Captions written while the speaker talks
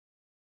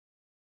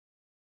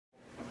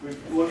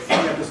we're looking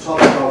at this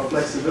topic of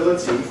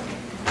flexibility,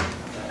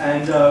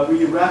 and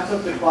we wrapped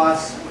up the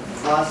class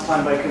last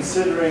time by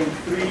considering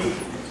three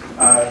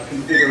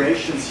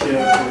configurations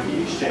here for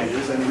heat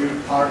exchangers,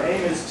 and our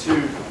aim is to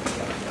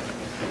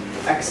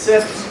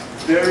accept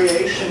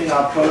variation in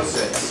our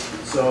process.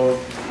 So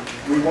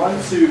we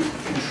want to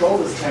control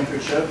this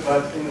temperature,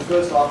 but in the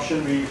first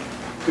option we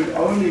could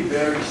only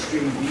vary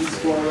stream B's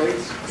flow rate,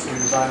 so we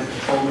designed a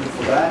controlment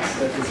for that.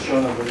 That was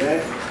shown over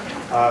there.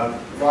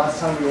 Last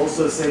time we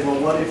also said, well,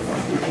 what if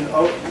we can,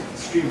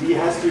 stream B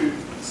has to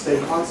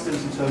stay constant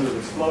in terms of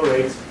its flow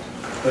rate,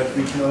 but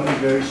we can only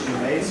vary stream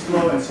A's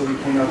flow, and so we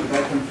came up with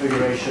that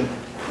configuration.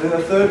 Then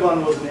the third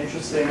one was an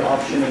interesting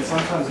option, and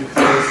sometimes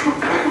occurs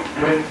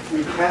when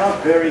we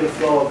cannot vary the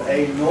flow of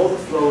A nor the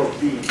flow of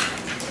B.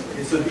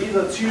 Okay, so these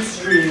are two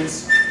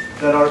streams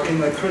that are in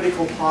the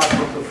critical part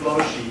of the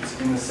flow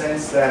sheet, in the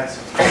sense that,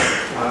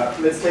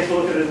 let's take a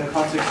look at it in the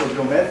context of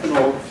your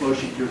methanol flow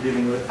sheet you're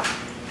dealing with.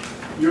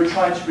 You're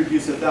trying to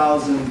produce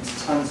 1,000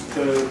 tons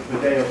per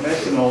day of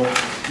methanol.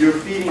 You're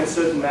feeding a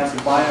certain mass of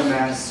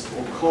biomass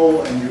or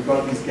coal, and you've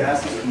got these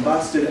gases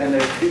combusted, and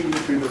they're feeding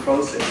through the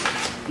process.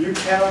 You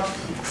cannot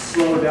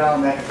slow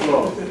down that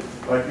flow.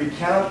 Right? We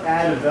cannot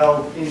add a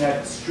valve in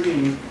that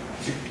stream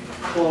to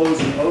close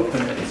and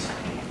open it,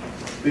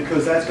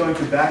 because that's going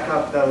to back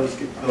up that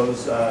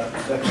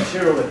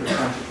material that we're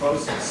trying to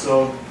process.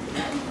 So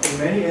in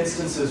many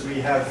instances, we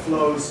have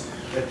flows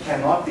that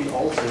cannot be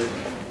altered,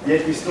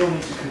 yet we still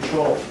need to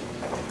control.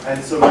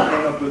 And so we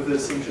came up with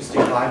this interesting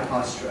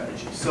bypass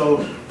strategy. So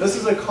this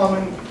is a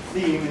common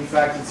theme. In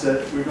fact,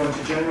 we're going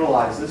to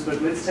generalize this,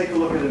 but let's take a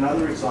look at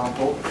another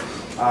example.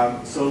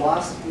 So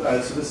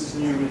this is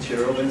new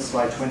material, then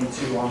slide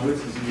 22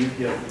 onwards is new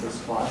here for this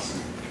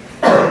class.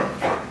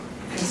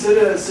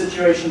 Consider a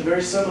situation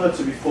very similar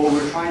to before.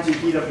 We're trying to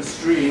heat up a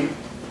stream,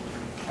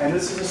 and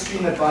this is a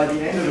stream that by the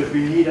end of it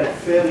we need at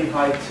fairly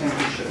high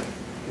temperature.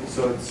 Okay,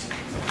 so it's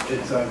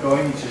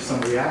going into some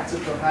reactor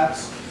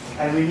perhaps,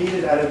 and we need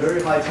it at a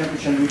very high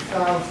temperature, and we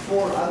found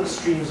 4 other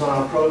streams on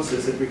our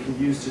process that we can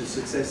use to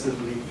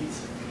successively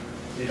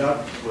heat it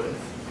up with.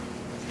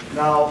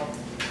 Have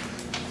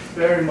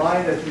bear in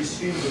mind that these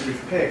streams that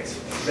we've picked,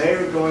 they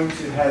are going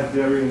to have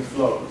varying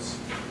flows.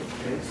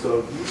 Okay,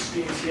 so these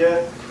streams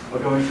here are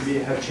going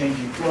to have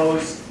changing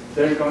flows.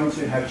 They're going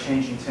to have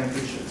changing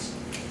temperatures.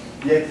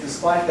 Yet,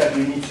 despite that,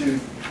 we need to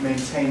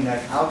maintain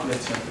that outlet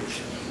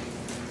temperature.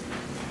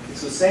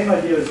 It's the same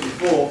idea as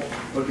before.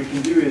 What we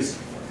can do is,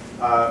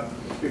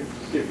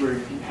 if we're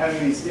having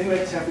these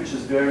inlet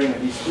temperatures varying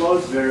and these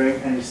flows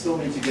varying, and we still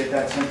need to get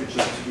that temperature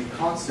to be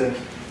constant,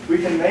 we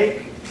can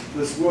make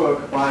this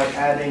work by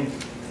adding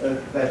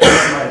that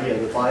same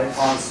idea, the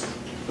bypass,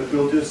 but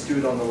we'll just do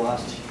it on the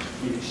last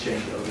heat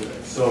exchanger over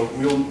there. So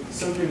we'll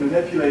simply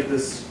manipulate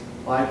this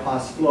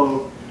bypass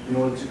flow in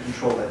order to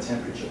control that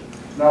temperature.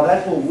 Now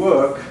that will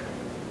work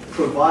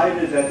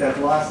provided that that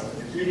last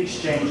heat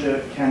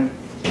exchanger can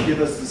give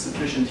us the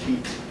sufficient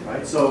heat,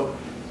 right? So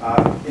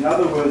in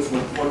other words,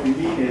 what we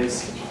mean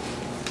is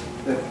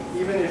that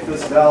even if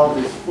this valve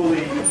is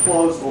fully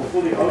closed or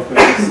fully open,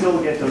 we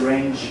still get the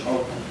range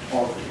of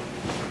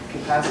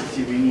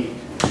capacity we need.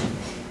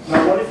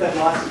 Now what if that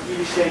last heat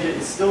exchanger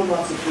is still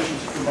not sufficient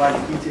to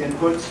provide heat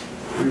input?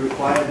 We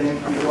require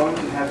then we're going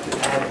to have to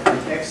add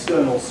an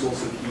external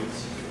source of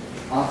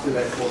heat after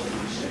that fourth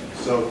heat exchanger.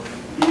 So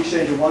heat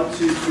exchanger 1,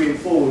 2, 3, and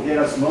 4 will get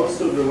us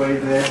most of the way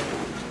there,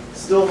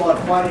 still not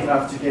quite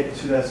enough to get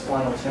to that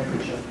final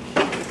temperature.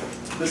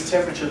 This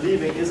temperature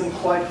leaving isn't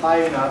quite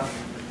high enough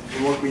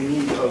for what we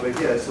need over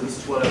here, so this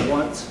is what I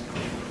want.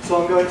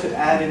 So I'm going to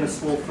add in a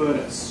small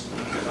furnace,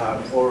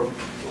 or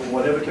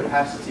whatever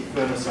capacity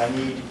furnace I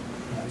need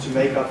to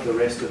make up the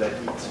rest of that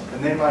heat.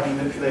 And then my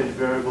manipulated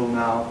variable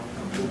now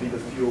will be the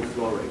fuel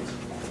flow rate.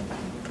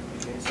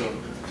 Okay, so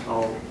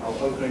I'll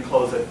open and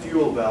close that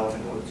fuel valve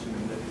in order to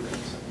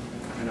manipulate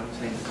and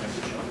obtain the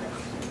temperature.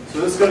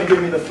 So this is going to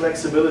give me the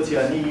flexibility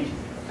I need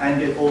and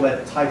get all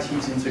that tight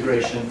heat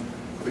integration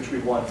which we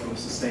want from a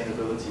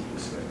sustainability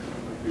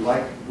perspective.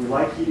 We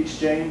like heat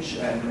exchange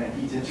and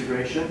heat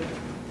integration,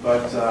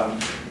 but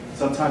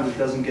sometimes it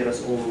doesn't get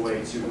us all the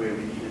way to where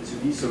we need it to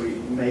be, so we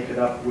make it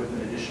up with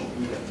an additional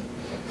heater.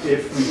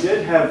 If we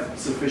did have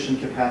sufficient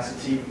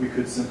capacity, we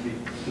could simply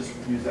just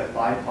use that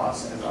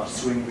bypass as our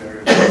swing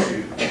variable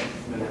to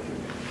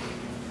manipulate.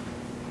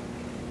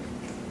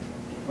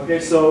 Okay,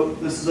 so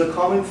this is a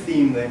common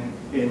theme then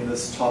in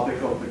this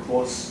topic of the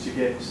course to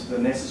get the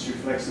necessary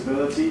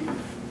flexibility.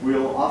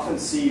 We'll often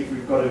see if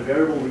we've got a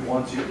variable we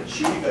want to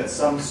achieve at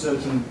some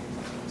certain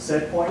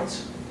set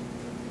point,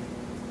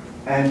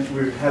 and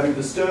we're having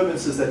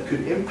disturbances that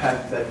could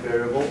impact that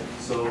variable.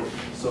 So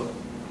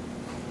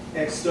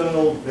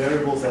external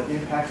variables that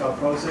impact our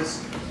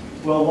process.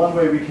 Well, one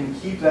way we can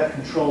keep that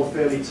control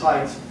fairly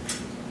tight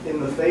in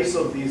the face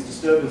of these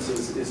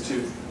disturbances is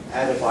to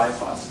add a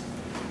bypass.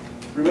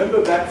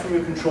 Remember back from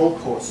your control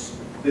course,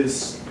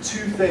 there's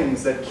 2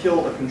 things that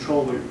kill a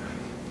control loop.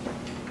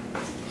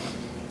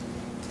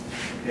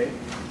 Okay?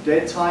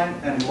 Dead time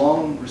and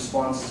long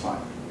response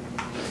time.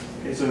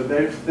 Okay, so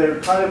they're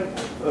kind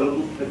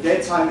of, a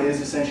dead time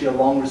is essentially a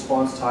long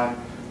response time,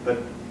 but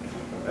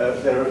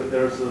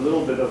there's a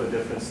little bit of a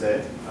difference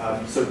there.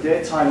 So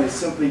dead time is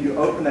simply you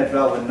open that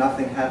valve and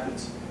nothing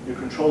happens. Your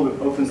control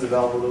loop opens the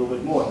valve a little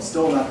bit more and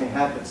still nothing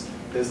happens.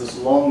 There's this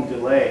long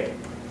delay.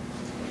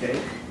 Okay?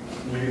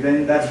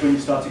 Then that's when you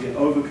start to get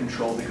over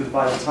control, because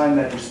by the time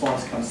that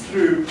response comes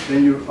through,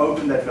 then you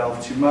open that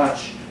valve too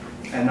much,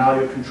 and now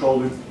your control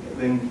loop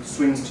then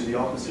swings to the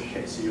opposite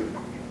case. So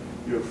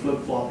you're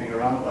flip-flopping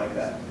around like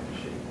that.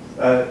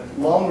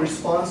 Long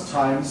response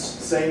times,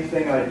 same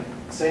thing,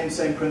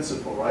 same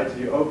principle, right?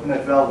 You open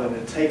that valve and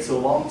it takes a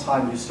long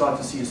time. You start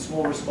to see a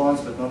small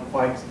response, but not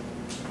quite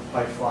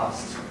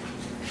fast.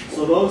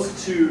 So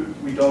those two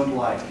we don't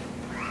like.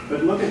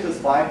 But look at this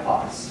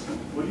bypass.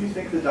 What do you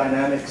think the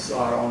dynamics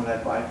are on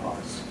that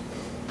bypass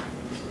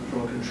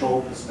from a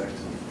control perspective?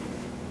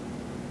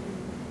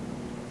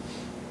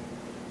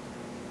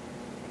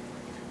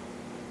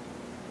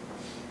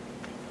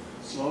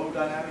 Slow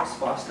dynamics,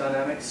 fast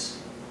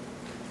dynamics?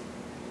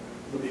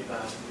 Really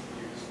fast.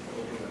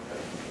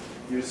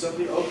 You're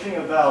simply opening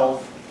a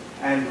valve,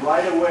 and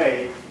right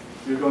away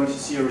you're going to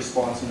see a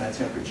response in that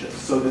temperature.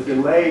 So the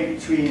delay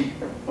between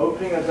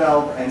opening a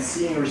valve and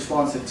seeing a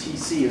response at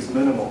TC is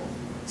minimal,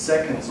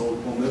 seconds or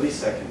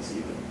milliseconds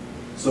even.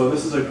 So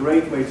this is a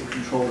great way to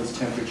control this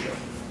temperature.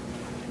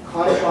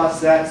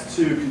 Contrast that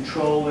to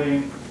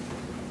controlling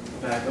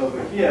back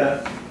over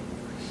here.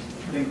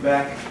 Think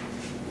back.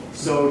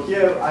 So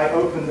here I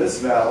open this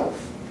valve.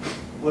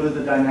 What are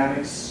the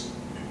dynamics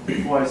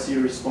before I see a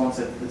response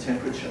at the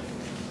temperature?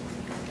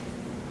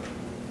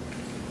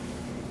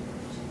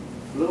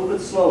 A little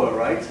bit slower,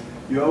 right?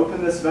 You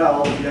open this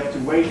valve, you have to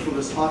wait for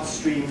this hot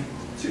stream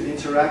to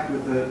interact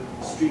with the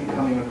stream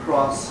coming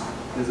across.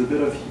 There's a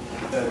bit of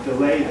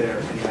delay there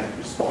in that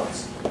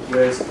response.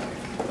 Whereas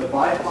the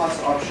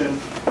bypass option,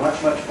 much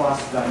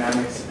faster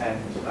dynamics, and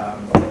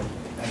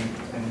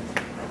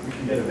we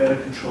can get a better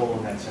control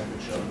on that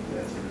temperature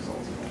as a result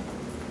of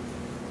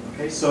that.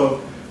 Okay,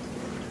 so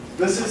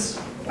this is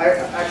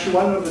actually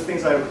one of the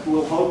things I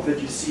will hope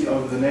that you see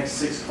over the next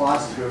 6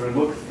 classes where we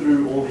look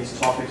through all these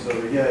topics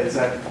over here is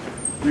that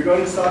you're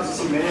going to start to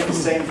see many of the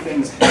same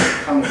things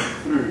coming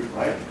through,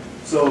 right?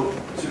 So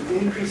to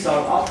increase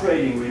our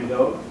operating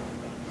window,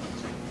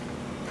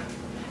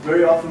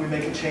 very often we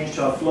make a change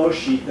to our flow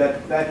sheet.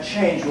 That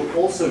change will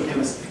also give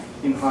us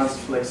enhanced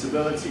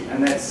flexibility,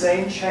 and that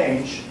same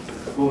change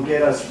will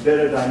get us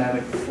better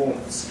dynamic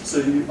performance. So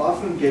you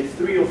often get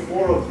 3 or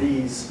 4 of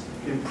these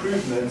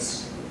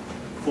improvements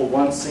for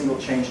one single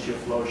change to your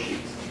flow sheet.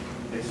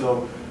 Okay,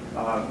 so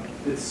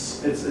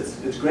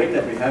it's great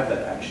that we have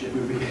that actually. It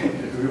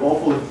would be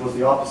awful if it was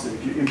the opposite,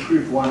 if you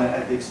improved one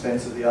at the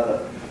expense of the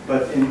other.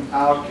 But in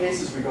our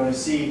cases, we're going to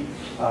see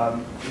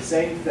the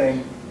same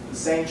thing, the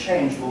same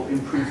change will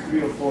improve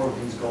 3 or 4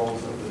 of these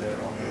goals over there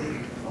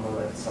on the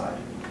left side.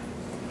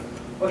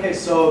 Okay,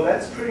 so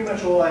that's pretty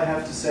much all I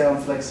have to say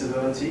on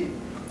flexibility.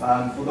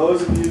 For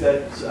those of you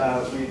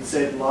that we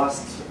said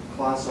last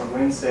class on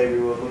Wednesday,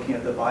 we were looking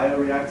at the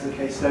bioreactor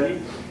case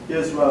study.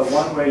 Here's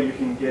one way you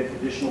can get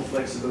additional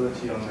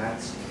flexibility on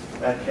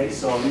that case.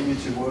 So I'll leave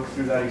you to work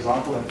through that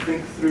example and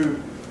think through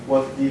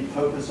what the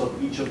purpose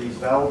of each of these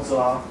valves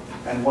are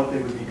and what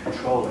they would be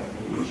controlling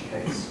in each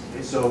case.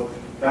 Okay, so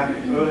back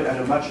earlier,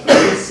 at a much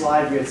earlier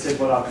slide, we had said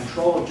what our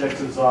control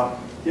objectives are.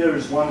 Here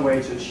is one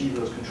way to achieve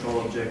those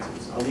control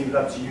objectives. I'll leave it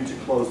up to you to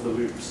close the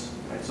loops.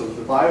 Right? So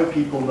the bio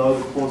people know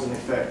the cause and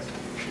effect.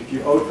 If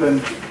you open,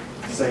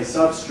 say,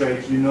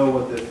 substrate, you know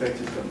what the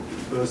effect is going to be.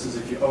 Versus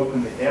if you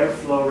open the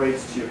airflow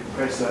rates to your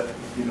compressor,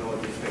 you know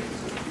what the effect is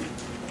going to be.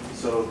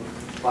 So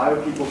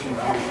bio people can do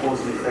cause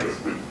and effect,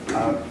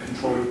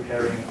 control loop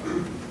pairing,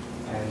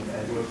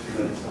 and work through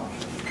that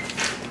example.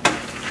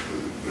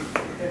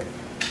 Okay.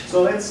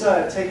 So let's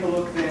take a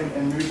look then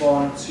and move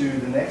on to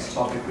the next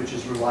topic, which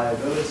is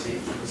reliability.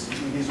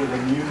 These are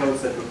the new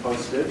notes that were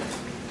posted.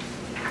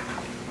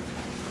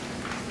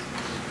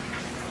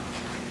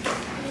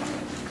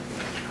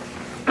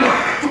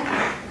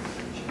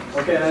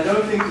 Okay, and I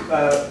don't think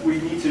we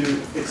need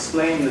to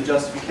explain the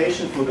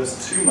justification for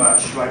this too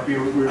much, right?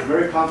 We're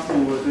very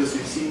comfortable with this.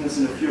 We've seen this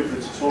in a few of the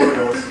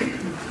tutorials.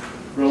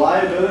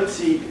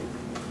 Reliability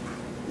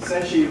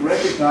essentially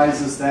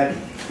recognizes that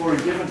for a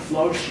given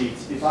flow sheet,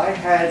 if I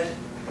had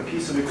a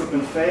piece of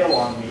equipment fail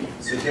on me,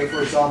 so here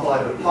for example I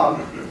have a pump.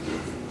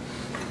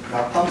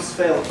 Now pumps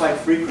fail quite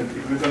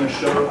frequently.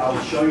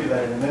 I'll show you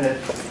that in a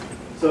minute.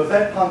 So if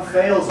that pump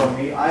fails on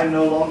me, I'm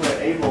no longer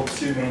able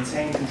to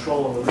maintain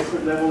control of the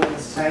liquid level in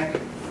this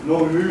tank,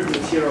 nor move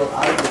material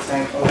out of the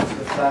tank over to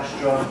the flash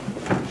drum,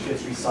 which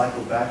gets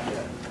recycled back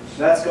here.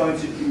 That's going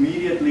to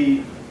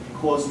immediately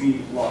cause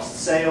me lost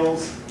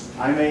sales.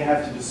 I may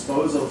have to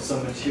dispose of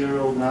some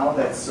material now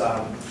that's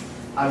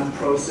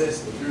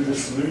unprocessed through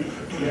this loop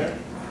here.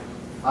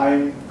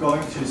 I'm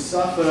going to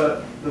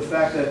suffer the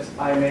fact that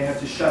I may have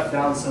to shut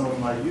down some of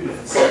my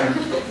units, and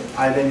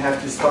I then have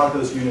to start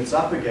those units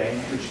up again,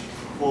 which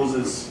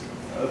causes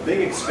a big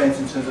expense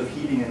in terms of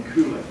heating and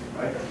cooling.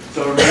 Right?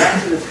 So a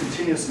reactor that's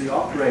continuously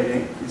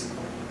operating is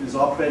is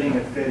operating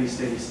at fairly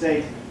steady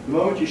state. The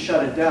moment you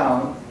shut it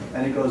down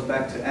and it goes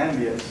back to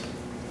ambient,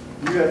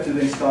 you have to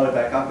then start it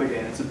back up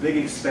again. It's a big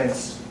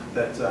expense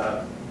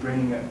that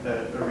bringing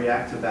a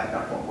reactor back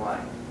up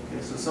online.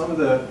 Okay, so some of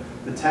the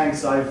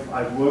tanks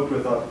I've worked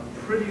with are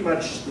pretty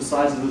much the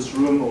size of this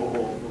room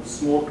or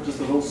small, just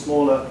a little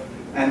smaller,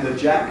 and the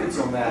jackets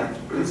on that,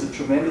 there's a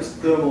tremendous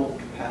thermal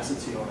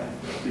capacity on that.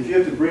 If you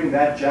have to bring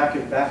that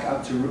jacket back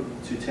up to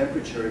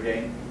temperature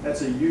again,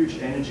 that's a huge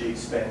energy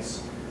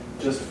expense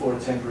just for a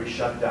temporary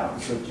shutdown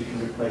so that you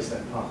can replace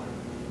that pump.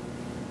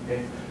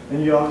 Okay?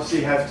 And you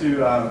obviously have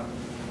to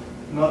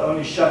not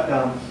only shut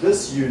down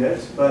this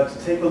unit, but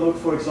take a look,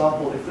 for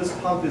example, if this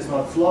pump is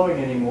not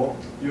flowing anymore,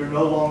 you're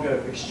no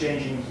longer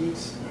exchanging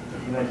heat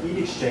in a heat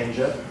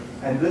exchanger,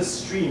 and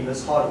this stream,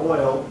 this hot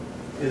oil,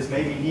 is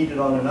maybe needed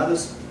on another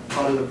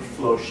part of the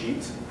flow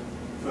sheet,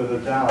 further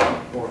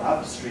down or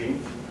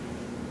upstream,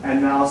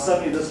 and now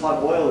suddenly this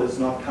hot oil is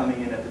not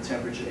coming in at the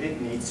temperature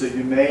it needs, so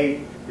it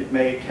may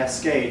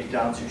cascade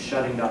down to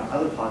shutting down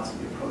other parts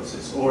of your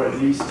process, or at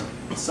least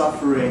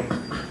suffering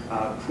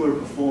poor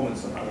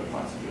performance on other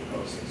parts of your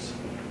process.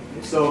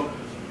 So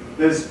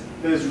there's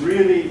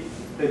really,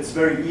 it's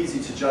very easy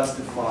to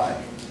justify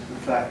the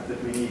fact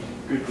that we need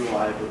good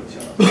reliability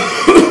on it.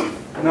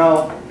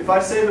 Now, if I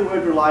say the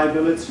word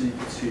reliability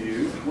to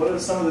you, what are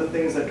some of the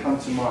things that come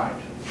to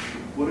mind?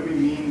 What do we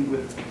mean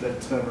with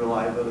that term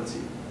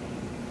reliability?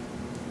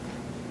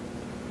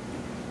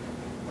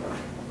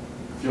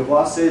 If your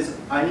boss says,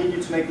 I need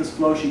you to make this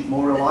flow sheet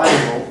more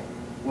reliable,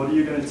 what are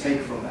you going to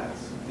take from that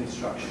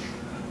instruction?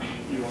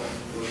 You want the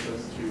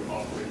process to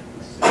operate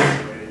the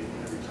same way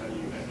every time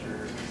you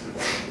enter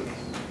similar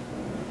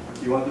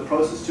inputs. You want the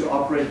process to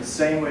operate the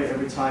same way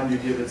every time you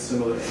give it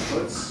similar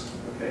inputs.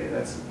 Okay,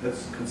 that's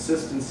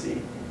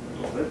consistency. A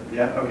little bit.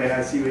 Yeah. Okay,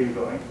 I see where you're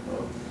going.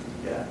 Oh,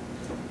 yeah.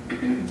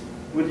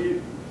 What do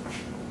you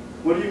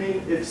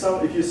mean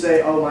if you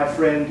say, oh, my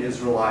friend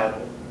is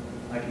reliable,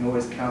 I can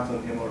always count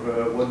on him or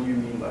her? What do you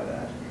mean by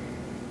that?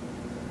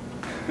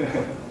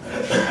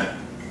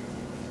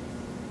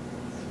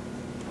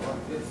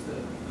 Gets the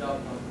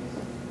job done.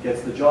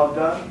 Gets the job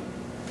done.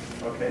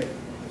 Okay.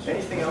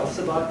 Anything else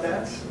about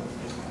that?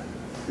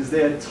 Is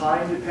there a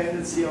time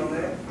dependency on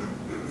there?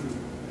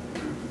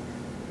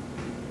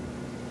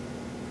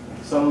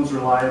 Someone's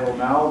reliable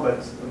now,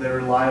 but they're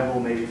reliable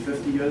maybe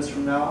 50 years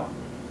from now.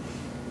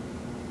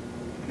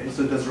 Okay,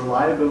 so does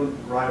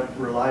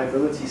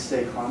reliability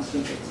stay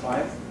constant with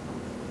time?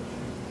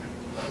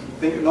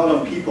 Think not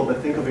of people,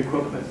 but think of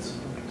equipment.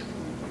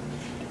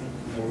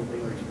 More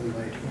relatively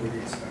late, or the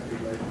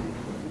expected life of the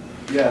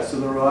equipment. Yeah, so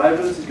the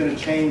reliability is going to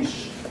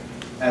change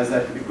as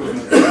that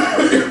equipment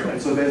changes.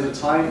 Right? So there's a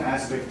time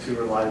aspect to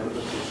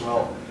reliability as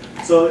well.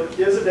 So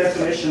here's a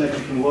definition that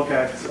you can look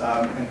at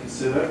and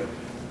consider.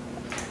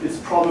 It's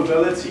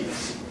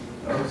probabilities.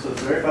 So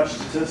it's very much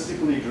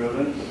statistically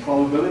driven. The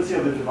probability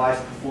of a device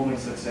performing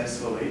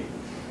successfully.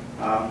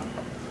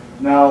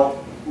 Now,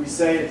 we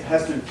say it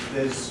has to,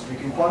 we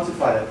can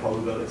quantify that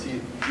probability.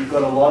 We've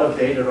got a lot of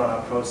data on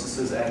our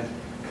processes, and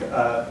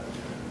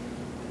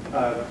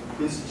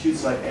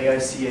institutes like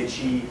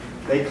AICHE,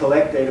 they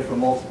collect data from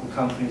multiple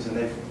companies, and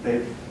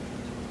they've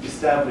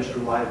established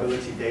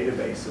reliability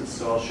databases.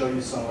 So I'll show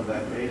you some of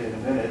that data in a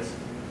minute.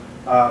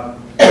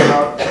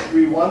 Now,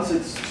 we want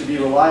it to be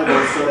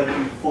reliable so that it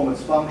can perform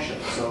its function.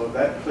 So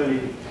that clearly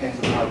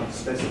depends on how you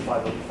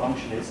specify what the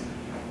function is.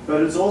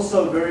 But it's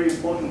also very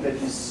important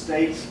that you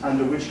state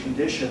under which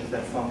conditions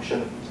that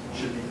function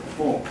should be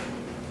performed.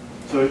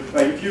 So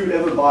if you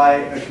ever buy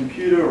a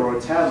computer or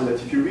a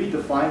tablet, if you read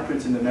the fine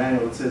print in the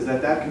manual, it says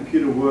that that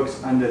computer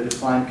works under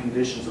defined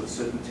conditions of a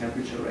certain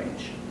temperature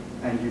range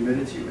and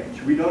humidity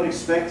range. We don't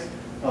expect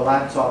a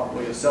laptop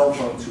or your cell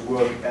phone to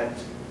work at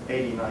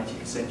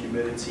 80–90%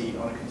 humidity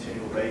on a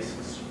continual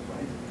basis,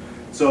 right?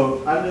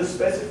 So under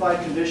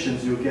specified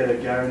conditions, you'll get a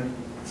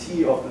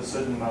guarantee of a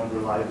certain amount of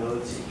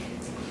reliability.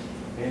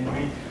 And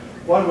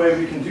one way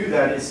we can do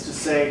that is to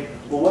say,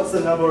 well, what's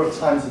the number of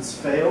times it's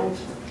failed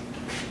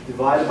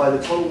divided by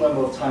the total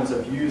number of times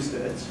I've used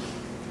it.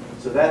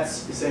 So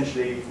that's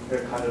essentially a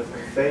kind of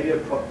failure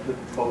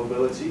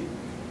probability.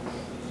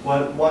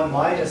 One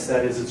minus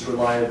that is its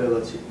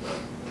reliability.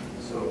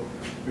 So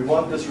we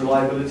want this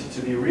reliability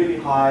to be really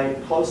high,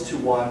 close to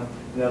 1.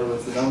 In other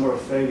words, the number of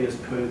failures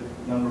per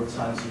number of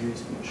times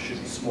used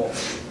should be small.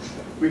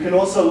 We can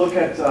also look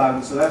at,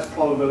 so that's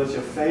probability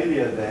of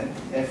failure then.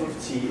 F of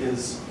t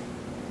is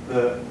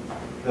the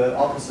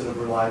opposite of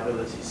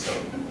reliability. So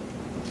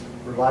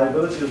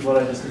reliability is what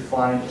I just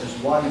defined as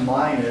 1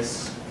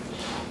 minus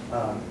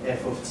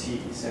f of t,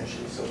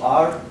 essentially. So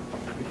R,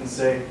 we can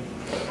say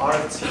R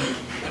of t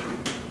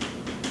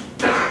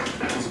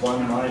is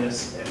 1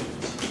 minus f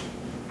of t.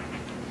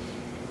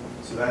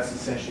 So that's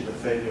essentially the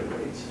failure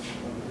rate.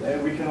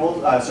 And we can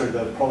also,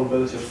 the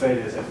probability of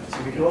failure is f of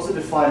t. We can also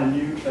define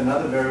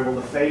another variable,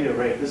 the failure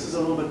rate. This is a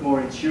little bit more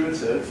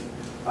intuitive.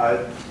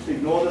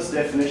 Ignore this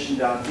definition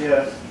down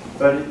here,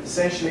 but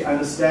essentially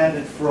understand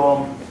it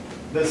from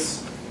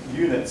this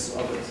units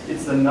of it.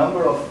 It's the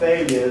number of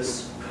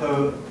failures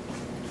per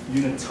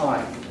unit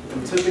time.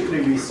 And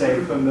typically we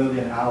say per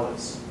million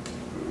hours.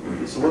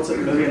 So what's a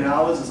million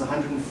hours? Is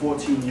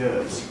 114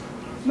 years.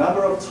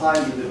 Number of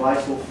times the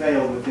device will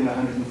fail within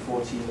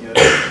 114 years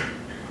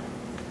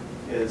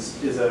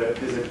is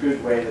a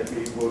good way that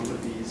we work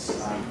with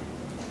these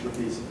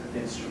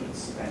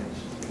instruments and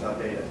with our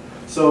data.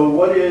 So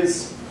what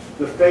is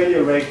the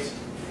failure rate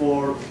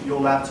for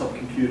your laptop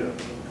computer?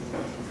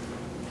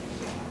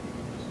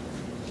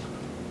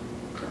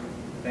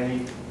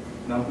 Any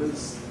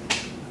numbers?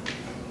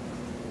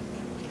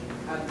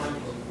 Had mine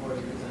for 4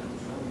 years and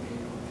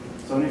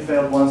It's only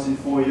failed once in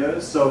 4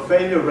 years. So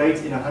failure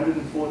rate in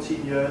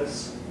 114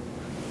 years.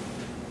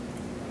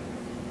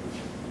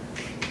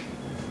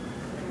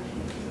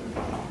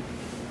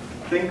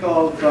 Think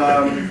of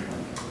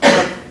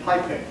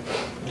piping,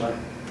 like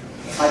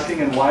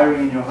piping and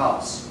wiring in your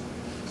house.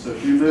 So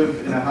if you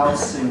live in a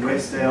house in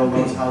Westdale,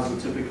 those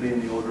houses are typically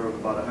in the order of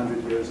about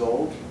 100 years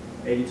old,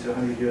 80 to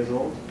 100 years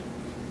old.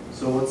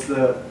 So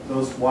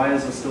those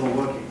wires are still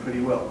working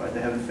pretty well, right?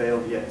 They haven't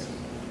failed yet.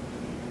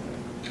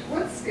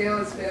 What scale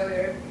is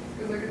failure?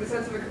 Because like in the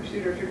sense of a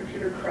computer, if your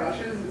computer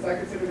crashes, is that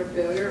considered a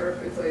failure? Or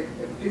if it's like,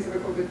 if a piece of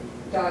equipment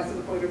dies to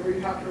the point of where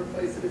you have to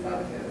replace it, is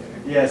that a failure?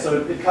 Yeah,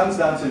 so it comes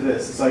down to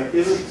this. It's like,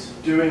 is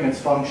it doing its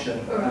function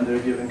under a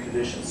given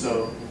condition?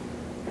 So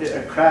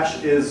a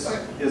crash is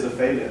a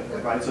failure,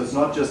 right? So it's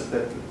not just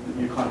that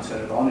you can't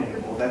turn it on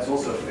anymore. That's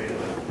also a failure.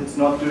 It's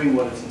not doing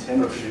what it's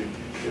intended to do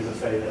is a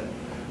failure.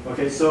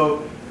 Okay,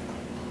 so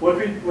what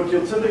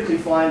you'll typically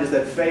find is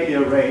that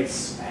failure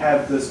rates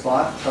have this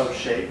bathtub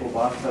shape or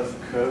bathtub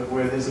curve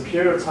where there's a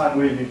period of time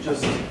where you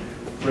just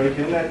break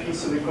in that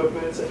piece of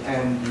equipment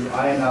and you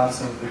iron out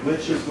some of the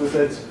glitches with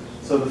it.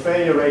 So the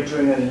failure rate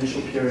during that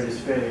initial period is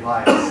fairly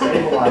high. It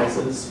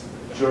stabilizes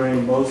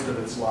during most of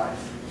its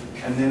life.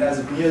 And then as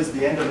it nears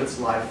the end of its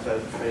life, the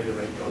failure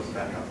rate goes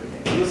back up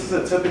again. So this is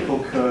a typical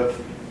curve.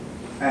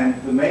 And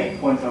the main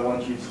point I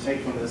want you to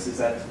take from this is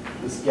that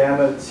this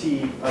lambda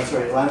t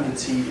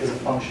is a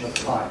function of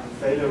time. The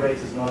failure rate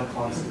is not a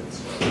constant.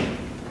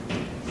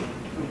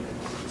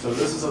 So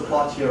this is a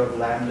plot here of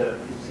lambda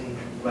t.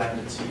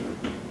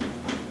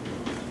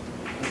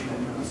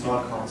 It's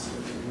not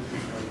constant.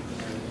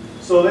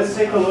 So let's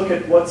take a look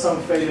at what some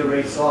failure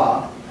rates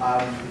are.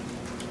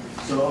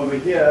 So over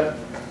here,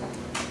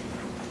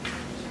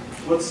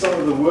 what some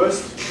of the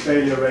worst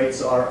failure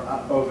rates are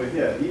over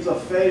here. These are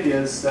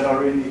failures that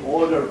are in the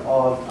order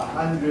of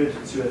 100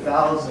 to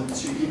 1,000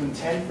 to even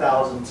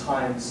 10,000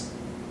 times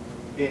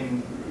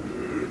in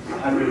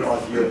 100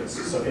 odd years.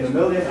 So in a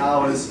million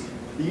hours,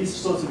 these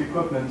sorts of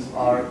equipment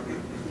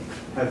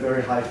have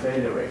very high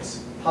failure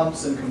rates.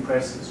 Pumps and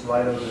compressors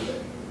right over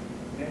there.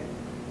 Okay?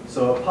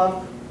 So a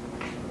pump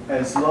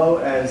as low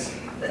as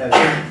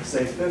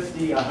say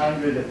 50,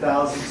 100,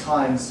 1,000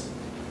 times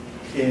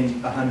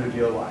in a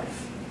 100-year life.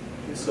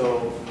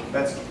 So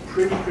that's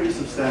pretty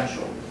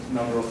substantial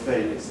number of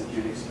failures that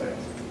you'd expect.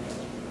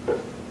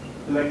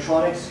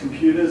 Electronics,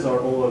 computers are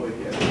all over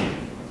here.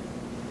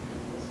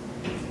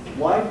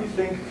 Why do you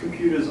think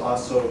computers are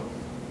so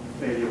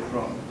failure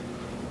prone?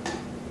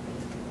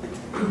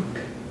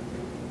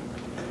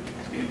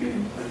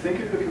 Think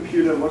of your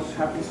computer, what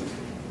happens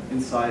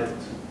inside it?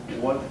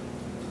 What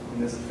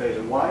is a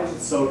failure? Why is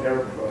it so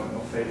error prone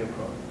or failure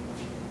prone?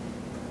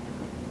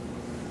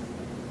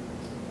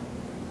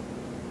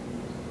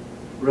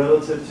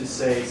 Relative to,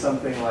 say,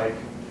 something like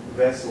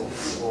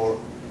vessels or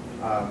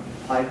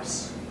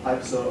pipes.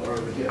 Pipes are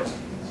over here.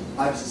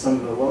 Pipes are some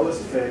of the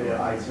lowest failure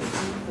items.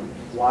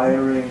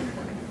 Wiring,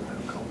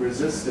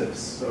 resistors,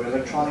 so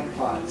electronic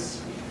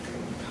parts.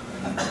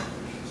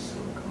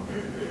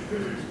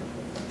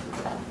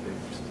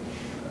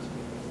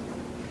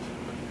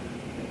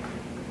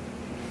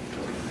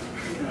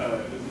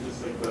 Is it just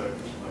like the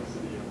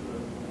complexity of the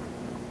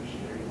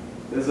machinery?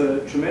 There's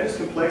a tremendous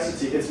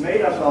complexity. It's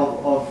made up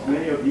of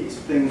many of these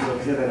things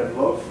over here that have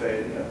low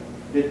failure.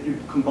 You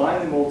combine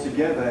them all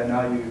together and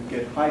now you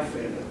get high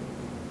failure.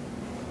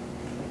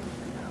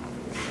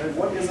 And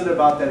what is it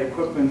about that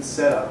equipment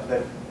setup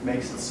that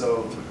makes it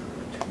so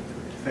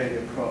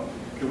failure prone?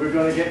 Okay, we're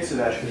going to get to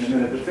that in a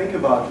minute, but think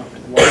about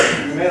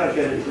why. We may not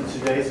get it in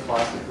today's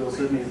class, but we'll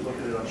certainly look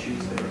at it on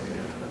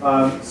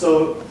Tuesday.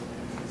 So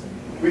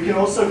we can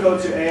also go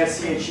to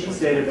ASCHE's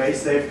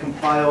database. They've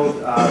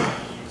compiled,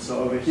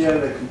 so over here,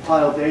 they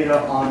compiled data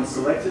on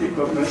selected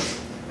equipment.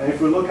 And if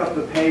we look up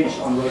the page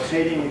on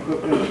rotating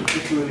equipment,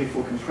 particularly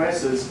for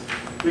compressors,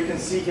 we can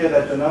see here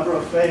that the number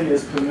of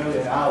failures per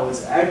million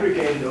hours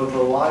aggregated over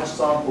a large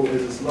sample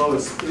is as low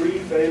as 3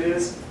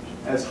 failures,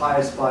 as high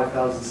as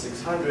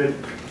 5,600,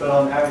 but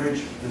on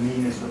average, the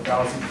mean is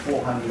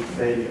 1,400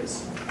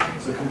 failures.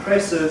 So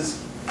compressors,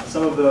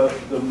 some of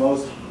the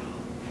most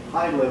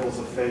high levels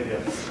of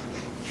failure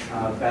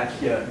back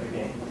here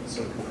again.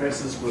 So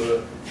compressors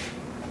were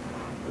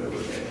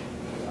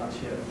out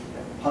here.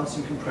 Pumps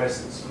and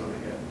compressors over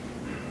here.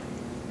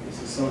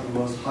 This is some of the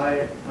most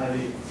highly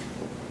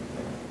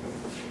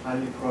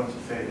prone to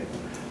failure.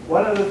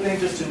 One other thing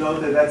just to know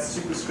that's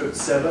superscript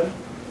 7.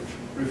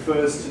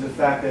 refers to the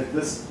fact that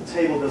this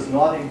table does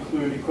not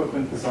include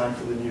equipment designed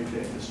for the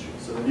nuclear industry.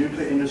 So the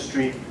nuclear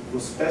industry will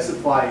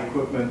specify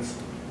equipment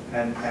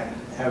and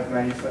have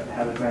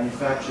it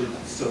manufactured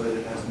so that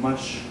it has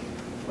much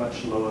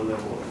lower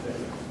level of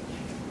failure.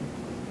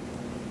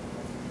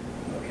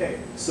 Okay,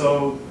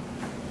 so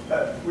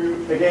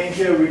again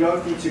here we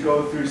don't need to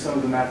go through some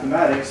of the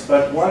mathematics,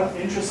 but one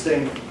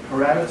interesting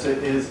parameter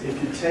is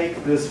if you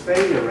take this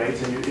failure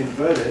rate and you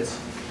invert it,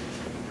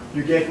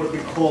 you get what we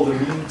call the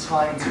mean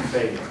time to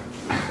failure.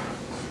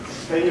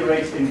 Failure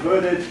rate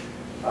inverted,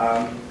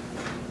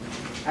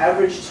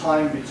 average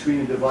time between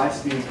a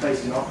device being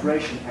placed in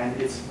operation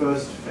and its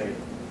first failure.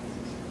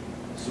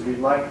 So we'd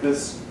like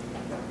this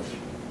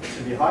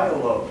to be high or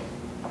low?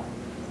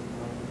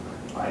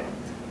 High.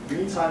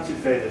 Mean time to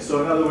failure.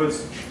 So in other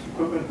words,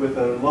 equipment with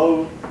a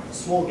low,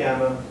 small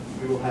gamma,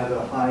 we will have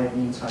a high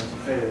mean time to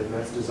failure.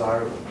 That's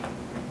desirable.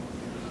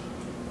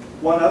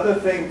 One other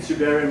thing to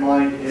bear in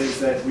mind is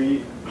that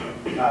we,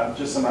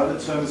 just some other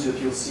terms that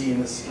you'll see in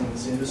this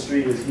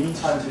industry is mean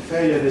time to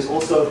failure. There's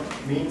also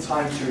mean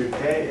time to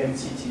repair,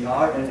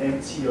 MTTR,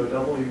 and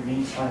MTOW,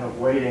 mean time of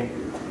waiting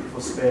for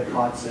spare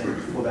parts and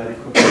for that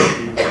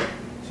equipment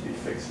to be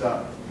fixed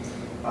up.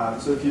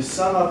 So if you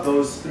sum up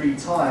those 3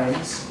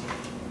 times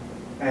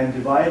and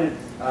divide it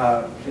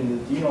in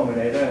the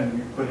denominator and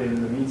you put it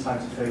in the mean time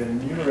to failure in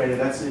the numerator,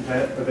 that's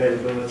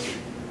availability.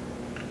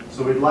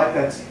 So we'd like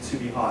that to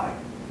be high.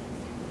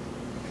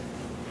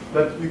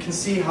 But you can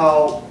see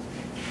how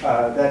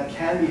that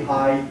can be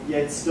high,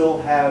 yet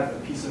still have a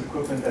piece of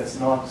equipment that's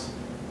not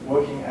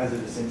working as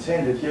it is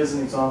intended. Here's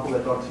an example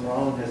that Dr.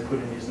 Nolan has put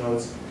in his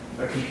notes.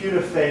 A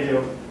computer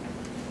failure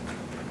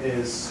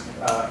is,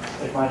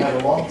 it might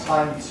have a long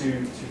time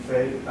to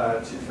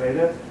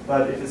failure,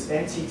 but if it's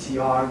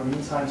MTTR,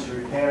 mean time to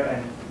repair,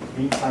 and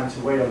mean time to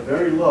wait are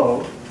very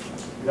low,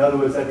 in other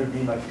words, that would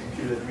mean like a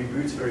computer that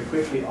reboots very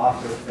quickly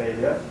after a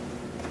failure,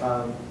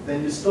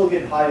 then you still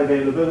get high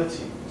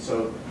availability.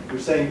 So we're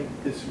saying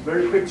it's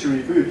very quick to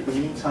reboot, the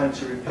mean time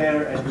to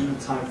repair and mean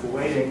time for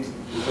waiting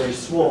is very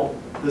small.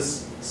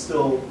 This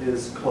still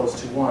is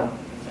close to 1.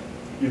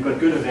 You've got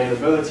good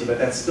availability, but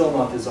that's still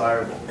not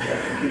desirable.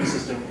 That computer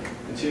system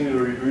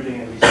continually rebooting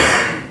and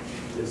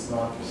restarting is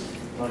not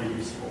a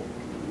useful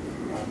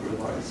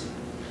device.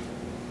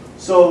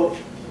 So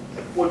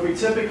what we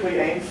typically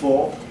aim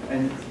for,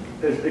 and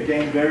it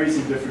again varies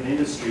in different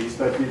industries,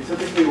 but we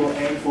typically will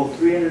aim for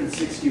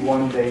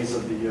 361 days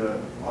of the year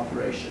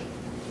operation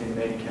in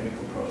many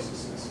chemical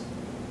processes.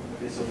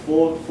 Okay, so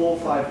 4 or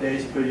 5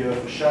 days per year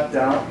for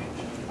shutdown.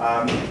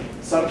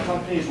 Some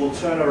companies will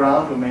turn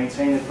around or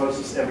maintain the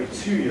process every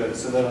 2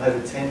 years, so they'll have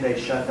a 10-day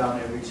shutdown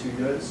every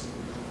 2 years.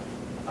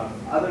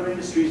 Other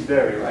industries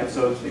vary, right?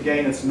 So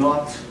again, it's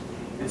not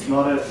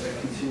a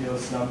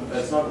continuous number.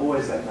 It's not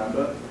always that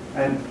number.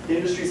 And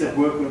industries that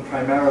work with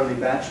primarily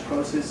batch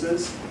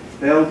processes,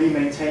 they'll be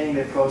maintaining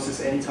their process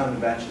anytime the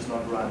batch is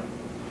not run.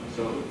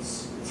 So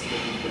it's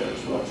different there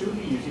as well. What should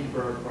we be using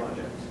for our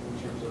project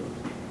in terms of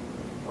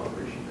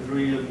operation? Because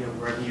we're looking at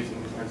revenues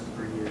and expenses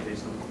per year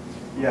based on.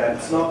 Yeah,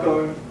 it's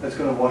going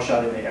to wash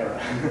out in the error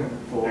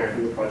for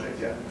your project,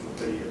 yeah,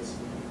 for 30 years.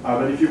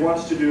 But if you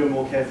wanted to do a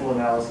more careful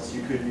analysis,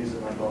 you could use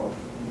a number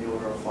in the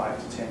order of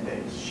 5 to 10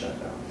 days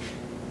shutdown.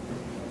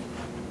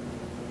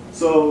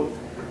 So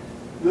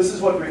this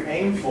is what we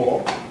aim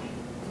for.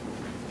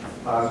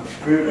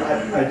 We would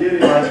ideally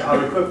like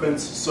our equipment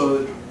so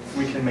that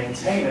we can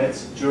maintain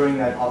it during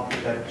that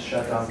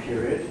shutdown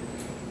period.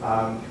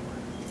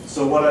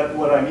 So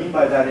what I mean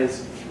by that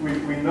is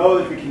we know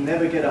that we can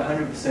never get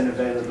 100%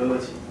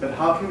 availability, but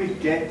how can we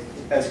get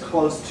as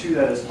close to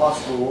that as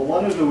possible? Well,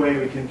 one of the ways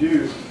we can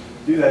do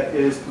that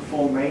is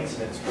perform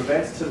maintenance,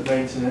 preventative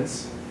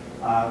maintenance,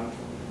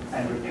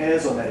 and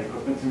repairs on that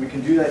equipment, and we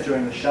can do that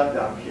during the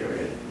shutdown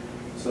period.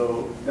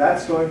 So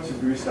that's going to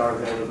boost our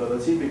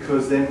availability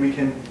because then we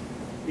can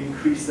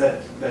increase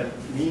that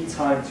mean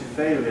time to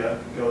failure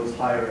goes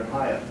higher and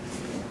higher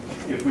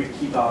if we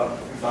keep our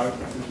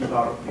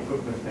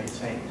equipment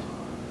maintained.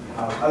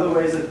 Other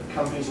ways that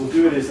companies will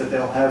do it is that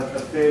they'll have a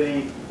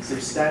fairly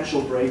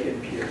substantial break-in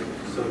period,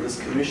 so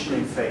this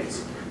commissioning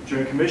phase.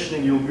 During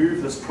commissioning, you'll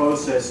move this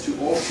process to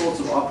all sorts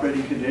of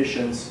operating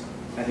conditions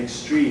and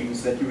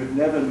extremes that you would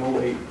never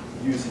normally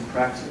use in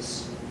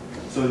practice.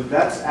 So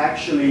that's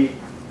actually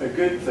a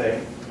good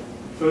thing.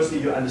 Firstly,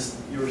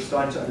 you're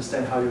starting to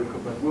understand how your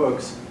equipment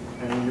works,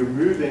 and then you're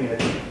moving it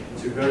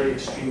to very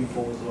extreme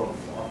forms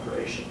of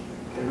operation.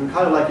 It's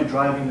kind of like you're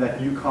driving that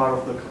new car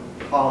off the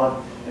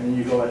car, and then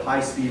you go at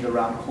high speed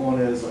around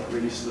corners, like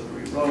really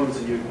slippery roads,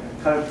 and you're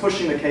kind of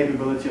pushing the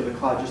capability of the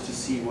car just to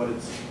see what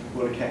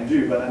it can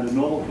do. But under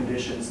normal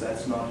conditions,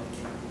 that's not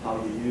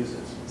how you use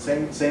it.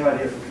 Same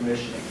idea for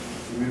commissioning.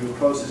 You move the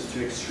process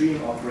to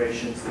extreme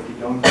operations that you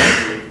don't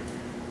usually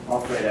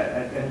operate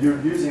at, and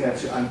you're using that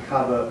to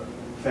uncover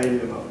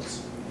failure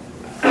modes.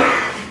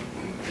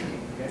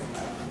 Okay.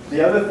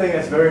 The other thing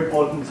that's very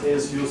important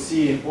is you'll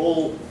see in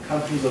all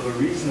companies of a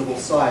reasonable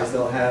size,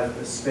 they'll have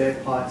a spare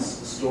parts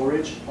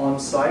storage on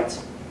site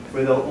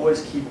where they'll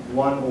always keep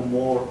one or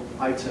more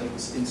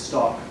items in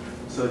stock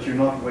so that you're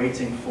not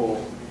waiting for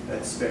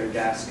that spare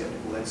gasket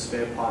or that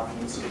spare part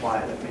from the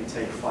supplier that may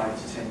take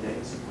 5 to 10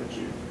 days to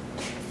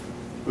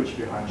put you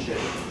behind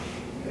schedule.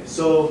 Okay,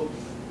 so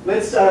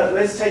let's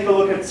take a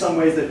look at some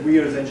ways that we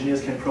as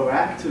engineers can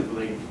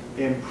proactively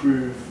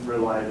improve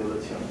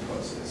reliability on the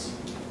process.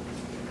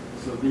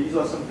 So these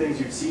are some things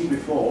you've seen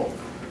before.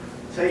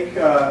 Take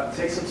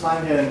some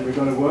time here and we're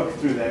going to work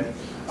through them.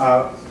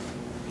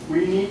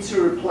 We need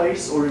to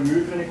replace or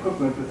remove an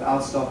equipment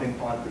without stopping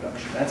plant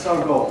production. That's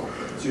our goal.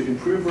 To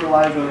improve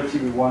reliability,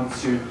 we want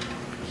to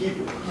keep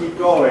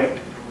going.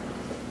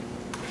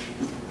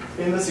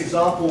 In this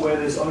example where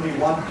there's only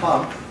one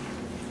pump,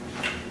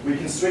 we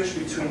can switch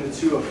between the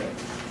two of them.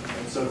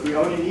 And so if we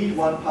only need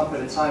one pump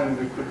at a time and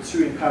we put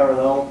two in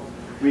parallel,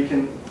 we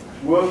can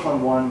work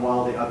on one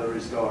while the other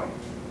is going.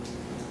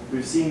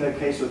 We've seen the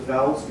case with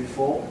valves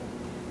before.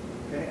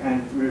 Okay,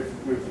 and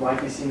we've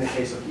likely seen the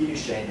case of heat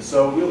exchangers.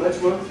 So let's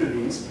work through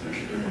these.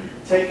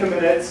 Take a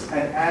minute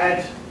and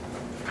add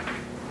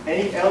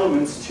any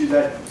elements to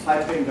that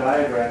piping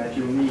diagram that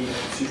you'll need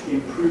to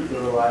improve the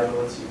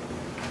reliability.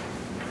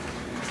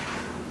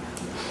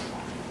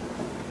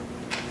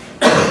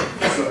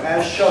 So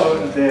as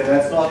shown there,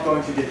 that's not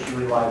going to get you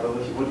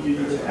reliability. What do you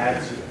need to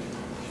add to it?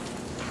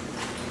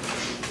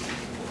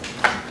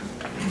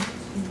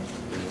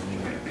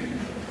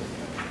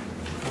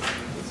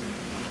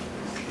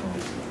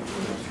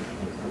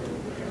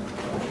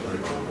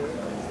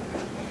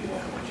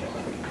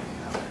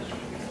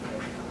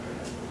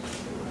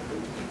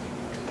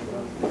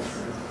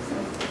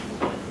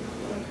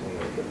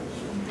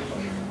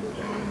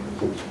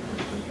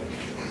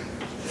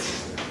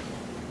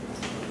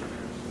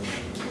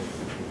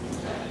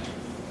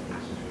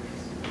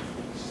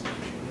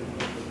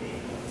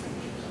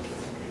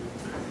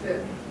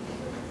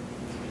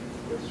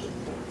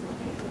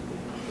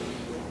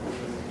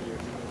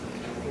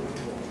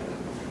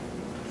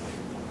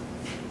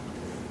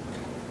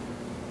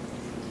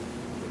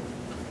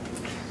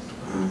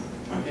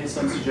 Okay,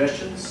 some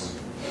suggestions?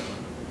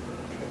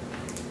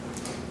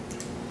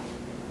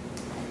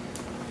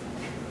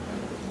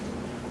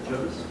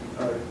 Jonas?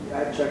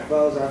 Add check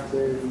valves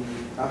after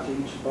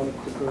each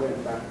pump to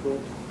prevent backflow.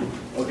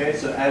 Okay,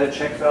 so add a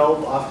check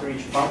valve after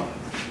each pump.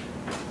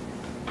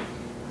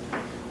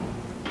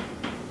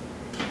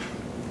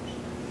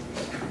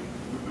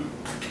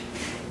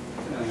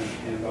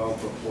 Hand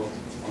valve before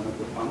one of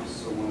the pumps,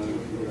 so one of your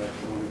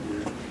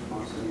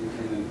pumps are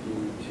using, and if you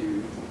need to,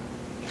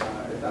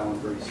 if that one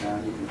breaks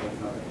down, you can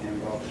open up a hand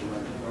valve to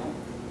run it home.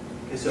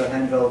 Okay, so a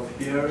hand valve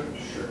here,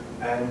 Sure.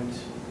 and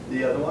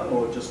the other one,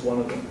 or just one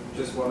of them?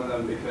 Just one of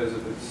them, because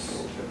if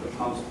the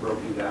pump's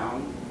broken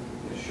down,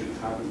 it shouldn't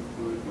have any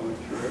fluid going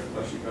through it,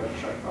 plus you've got a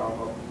check valve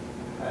up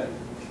ahead,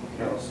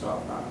 that'll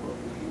stop backflow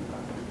from coming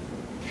back.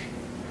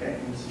 Okay,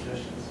 any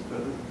suggestions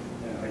further?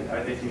 Yeah,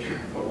 I think you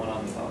should put one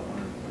on the top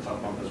one, the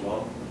top pump as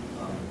well.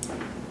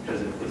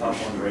 Because if the top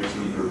one breaks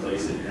and you need to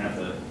replace it, you're gonna have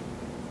to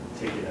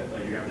take it,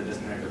 like you're gonna have to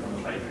disconnect it from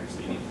the piping,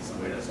 so you need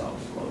somebody that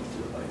stops close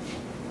to the pipe.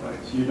 Right,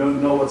 so you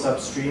don't know what's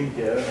upstream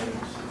here, and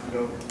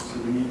so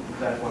we need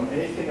that one.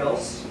 Anything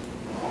else?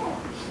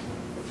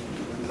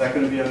 Is that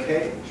going to be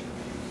okay?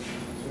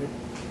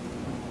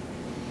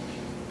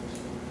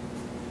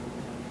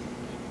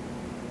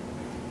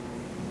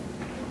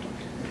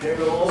 Okay,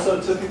 we'll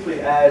also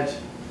typically add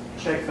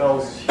check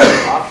valves here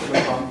after the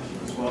pump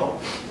as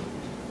well.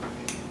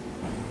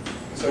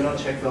 So not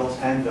check valves,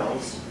 hand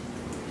valves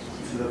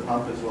to the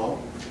pump as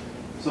well.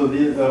 So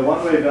the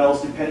one-way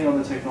valves, depending on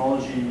the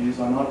technology you use,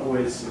 are not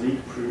always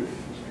leak-proof.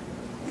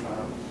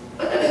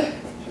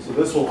 So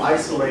this will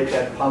isolate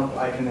that pump.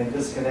 I can then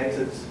disconnect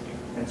it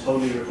and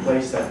totally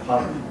replace that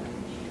pump.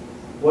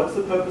 What's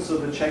the purpose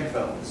of the check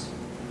valves?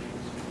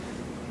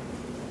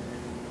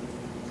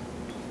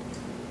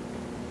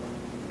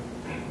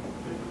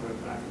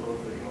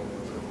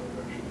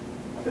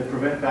 They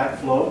prevent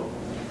backflow.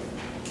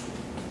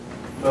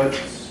 But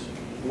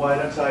why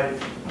don't I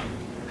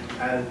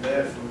add it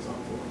there, for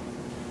example?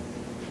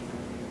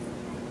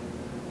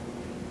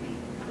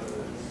 Because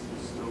you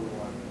still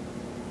want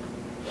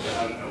to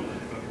have an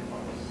outlet from your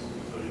pumps,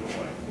 so you don't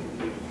want to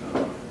include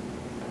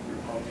your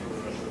pump for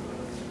the rest of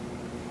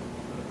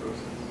the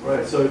process.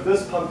 Right, so if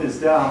this pump is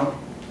down,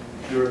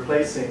 you're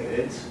replacing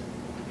it,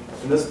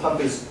 and this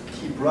pump is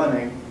keep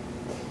running,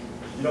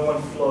 you don't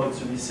want flow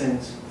to be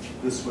sent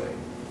this way.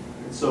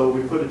 And so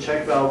we put a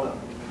check valve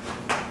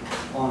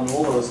on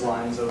all those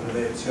lines over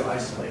there to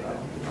isolate that.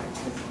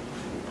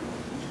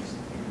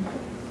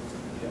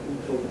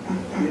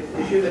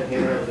 If you have a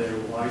handrail there,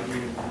 why do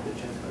you have the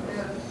check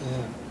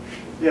valve?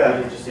 Yeah,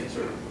 You just take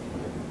sort of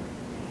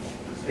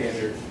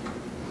standard.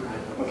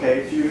 okay,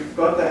 if you've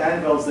got the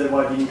hand valves there,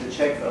 why do you need the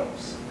check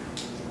valves?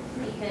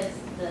 Because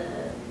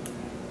the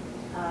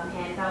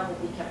hand valve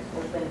will be kept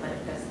open, but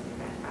it doesn't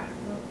prevent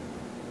backflow.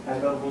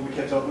 Hand valve will be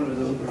kept open, but it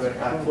doesn't prevent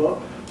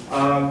backflow.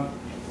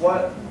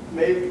 What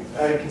maybe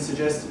I can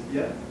suggest,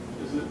 yeah?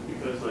 Is it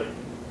because, like,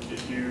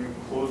 if you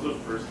close the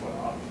first one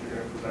off, you're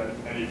going to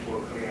prevent any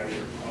flow coming out of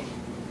your pump?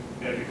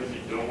 And because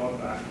you don't want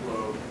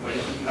backflow, like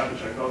if you didn't have the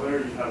check valve there,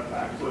 you'd have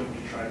backflow, and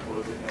you try and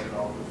close the hand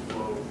valve with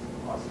flow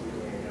possibly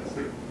going against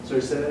it. So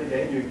you say that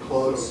again, you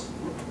close.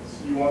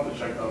 So you want the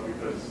check valve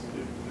because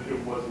if it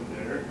wasn't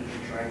there, you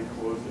should try and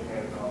close the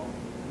hand valve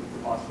with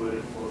the possibility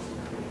of flow still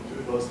coming into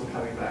it. Flow still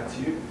coming back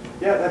to you.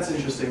 Yeah, that's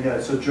interesting.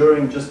 Yeah, so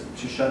during, just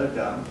to shut it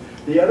down.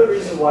 The other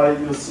reason why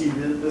you'll see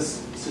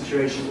this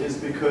situation is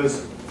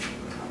because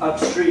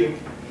upstream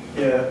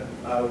here,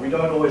 we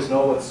don't always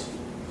know what's,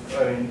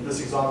 I mean, this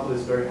example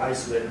is very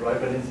isolated, right?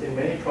 But in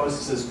many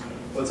processes,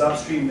 what's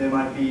upstream, there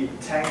might be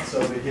tanks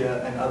over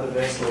here and other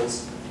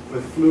vessels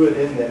with fluid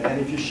in there. And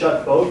if you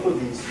shut both of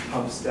these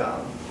pumps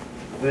down,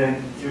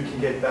 then you can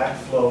get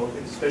backflow,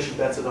 especially if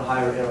that's at a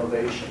higher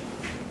elevation.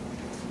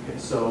 Okay,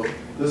 so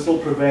this will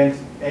prevent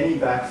any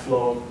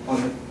backflow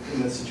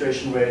in a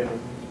situation where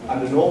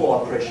under normal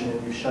operation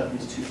and you shut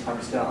these two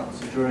pumps down.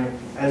 So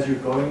as you're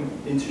going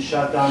into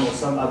shutdown or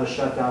some other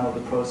shutdown of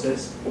the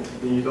process,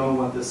 then you don't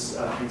want this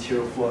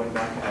material flowing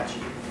back at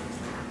you.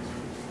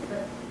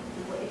 But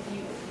if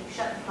you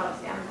shut the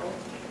pumps down,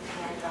 both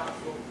hand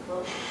valves will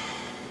close.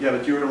 Yeah,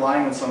 but you're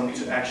relying on someone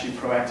to actually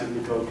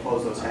proactively go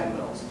close those hand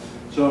valves.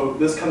 So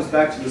this comes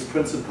back to this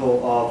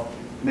principle of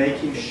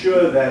making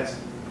sure that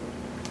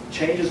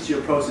changes to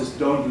your process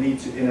don't lead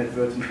to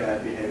inadvertent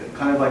bad behavior.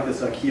 Kind of like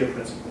this IKEA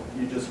principle.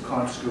 You just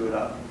can't screw it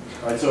up.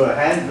 Right? So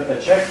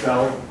a check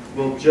valve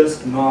will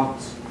just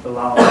not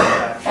allow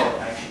backflow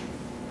action.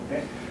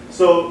 Okay?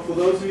 So for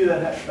those of you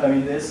that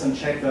have, there's some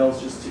check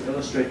valves just to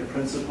illustrate the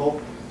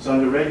principle. So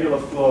under regular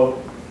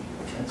flow,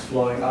 it's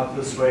flowing up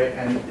this way,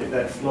 and if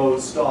that flow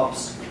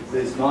stops,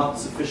 there's not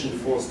sufficient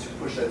force to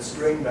push that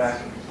string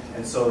back,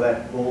 and so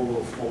that ball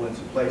will fall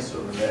into place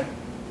over there.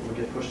 It will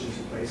get pushed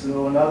into place. And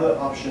then another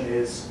option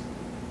is,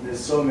 there's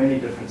so many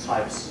different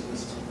types of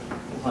this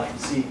type.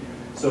 See,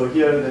 so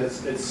here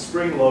it's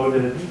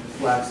spring-loaded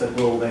flaps that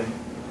will then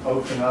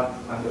open up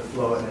under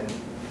flow and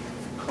then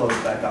close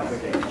back up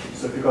again.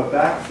 So if you've got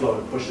backflow,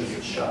 it pushes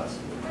it shut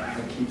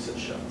and keeps it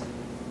shut.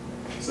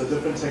 So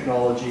different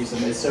technologies,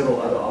 and there's several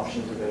other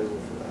options available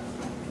for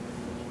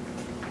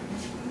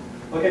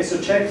that. Okay, so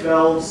check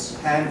valves,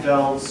 hand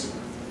valves,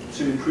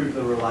 to improve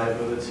the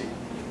reliability.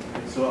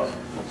 So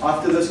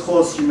after this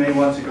course, you may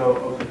want to go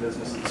open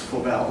businesses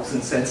for valves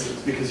and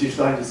sensors because you're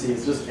starting to see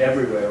it's just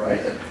everywhere,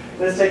 right?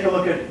 Let's take a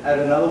look at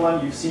another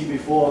one you've seen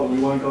before. We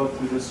won't go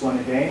through this one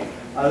again,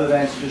 other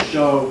than to just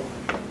show,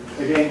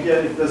 again, here,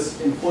 if this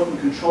important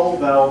control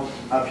valve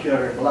up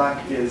here in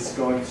black is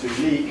going to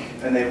leak,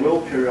 and they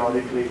will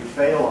periodically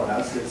fail on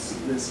us,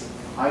 there's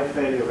high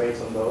failure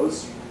rates on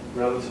those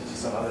relative to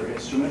some other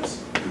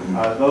instruments.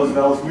 Those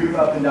valves move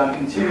up and down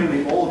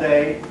continually all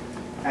day,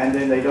 and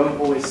then they don't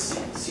always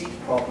seat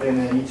properly, and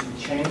they need to be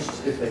changed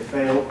if they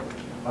fail.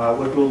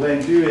 What we'll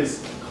then do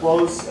is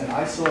close and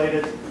isolate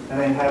it, and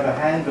then have a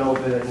hand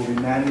valve that will be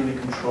manually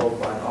controlled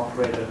by an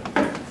operator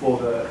for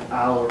the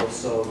hour or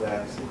so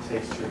that it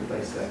takes to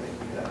replace that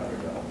other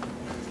valve.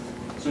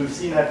 So we've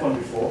seen that one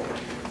before.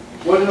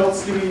 What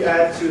else do we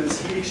add to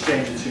this heat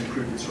exchanger to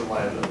improve its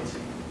reliability?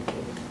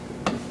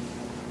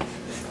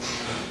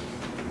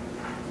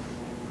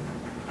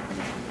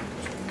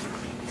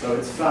 So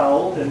it's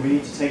fouled and we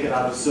need to take it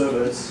out of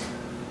service.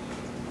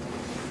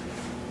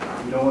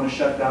 We don't want to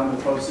shut down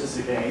the process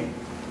again.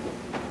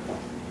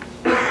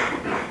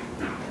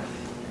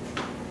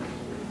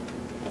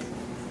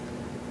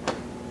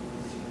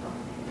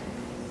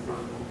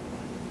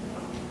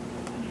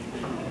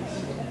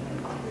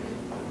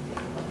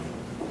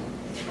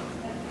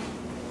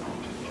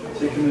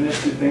 Take a minute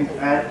to think,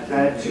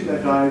 add to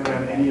that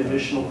diagram any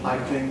additional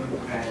piping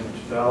and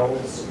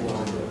valves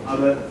or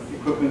other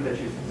equipment that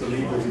you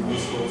believe will be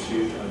useful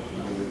to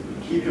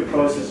keep your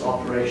process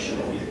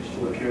operational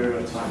for a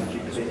period of time that you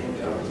clean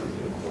it out.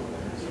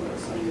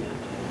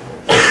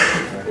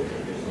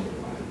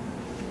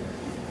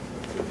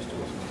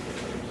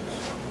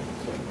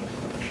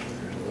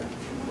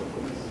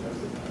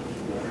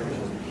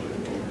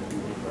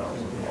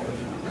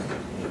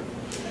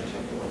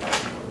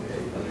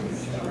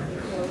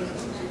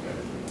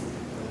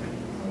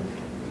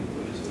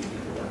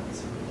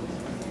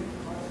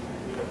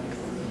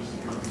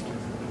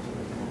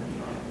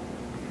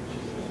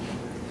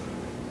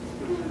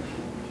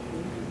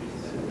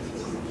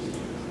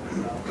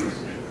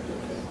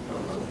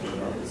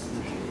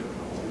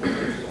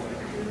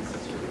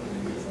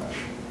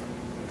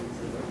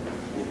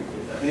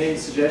 Any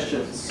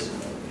suggestions?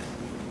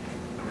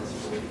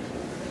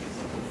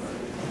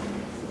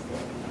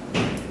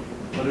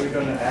 What are we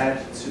going to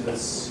add to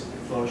this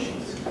flow sheet?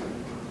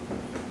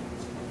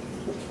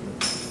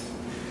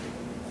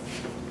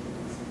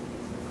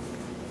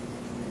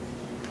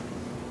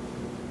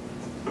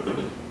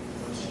 Any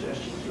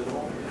suggestions at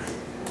all?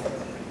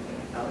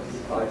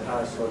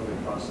 Bypass on the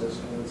process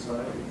fluid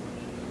side,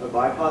 A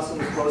bypass on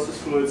the process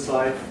fluid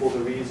side for the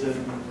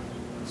reason.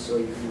 so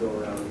you can go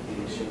around the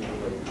heat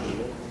exchanger like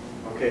normal.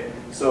 Okay,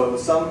 so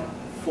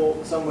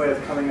some way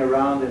of coming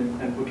around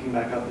and hooking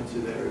back up into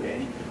there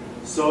again,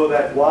 so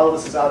that while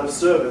this is out of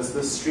service,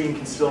 this stream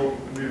can still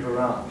move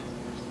around.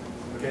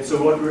 Okay,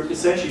 so what we're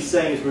essentially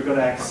saying is we're going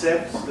to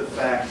accept the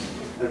fact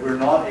that we're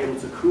not able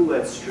to cool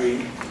that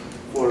stream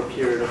for a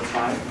period of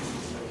time,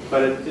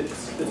 but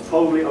it's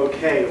probably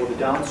okay, or the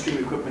downstream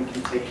equipment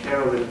can take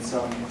care of it in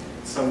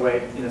some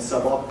way. In a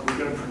we're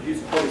going to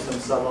produce probably some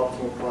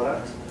suboptimal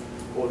product,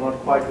 or not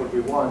quite what we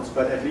want,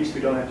 but at least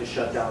we don't have to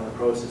shut down the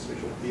process,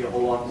 which will be a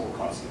whole lot more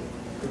costly.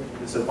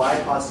 There's a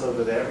bypass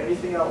over there.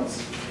 Anything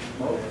else?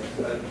 No?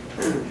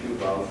 Two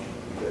valves.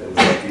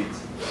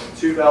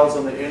 Two valves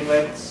on the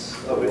inlets.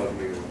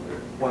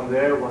 One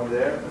there, one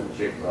there.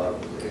 Check valve.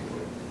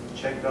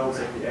 Check valves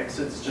at the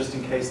exits, just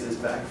in case there's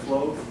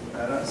backflow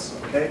at us.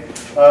 Okay.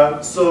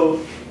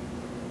 So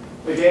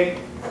again,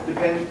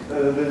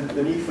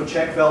 the need for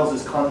check valves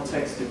is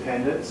context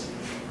dependent.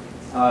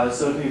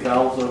 Certainly,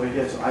 valves over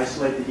here to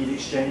isolate the heat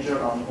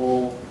exchanger on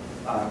all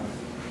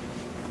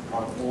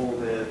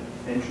the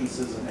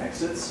entrances and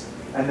exits,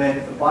 and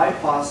then the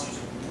bypass.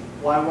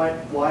 Why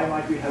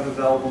might we have a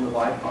valve on the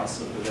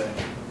bypass over there?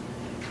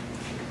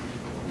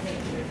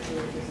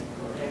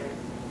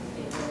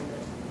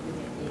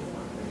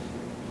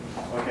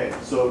 Okay,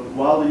 so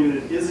while the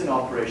unit is in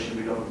operation,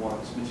 we don't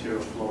want material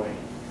flowing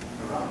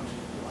around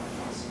the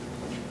bypass.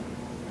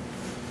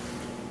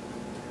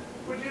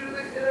 Would you,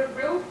 in a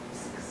real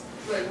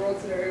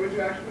world scenario, would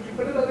you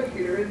put another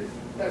heater in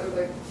that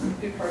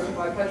would be part of the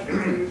bypass stream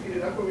so you would heat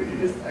it up, or would you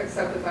just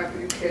accept the fact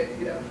that you can't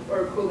heat up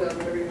or cool down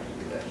whenever you have to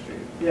do that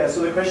stream? Yeah,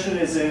 so the question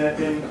is in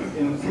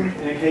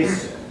a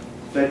case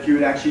that you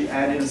would actually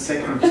add in a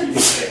second heat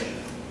exchanger.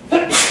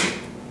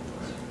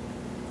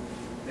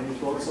 Any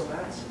thoughts on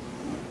that?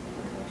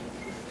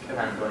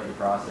 Depends on the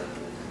process.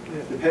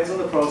 Depends on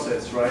the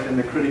process, right, and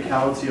the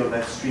criticality of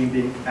that stream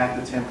being at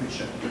the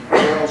temperature.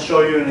 I'll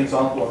show you an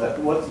example of that.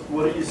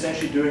 What are you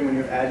essentially doing when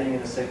you're adding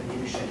in a second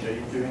heat exchanger? Are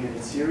you doing it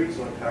in series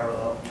or in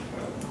parallel?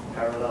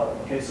 Parallel.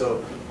 Okay,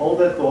 so hold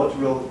that thought.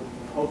 We'll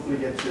hopefully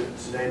get to it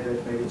today,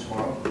 but maybe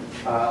tomorrow,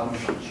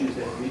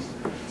 Tuesday at least.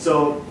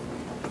 So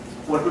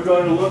what we're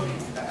going to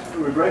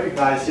we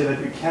recognize here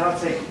that we cannot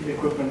take the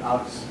equipment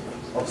out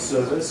of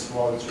service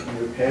while it's in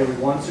repair. We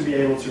want to be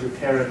able to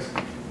repair it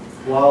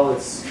while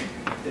it's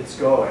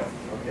going,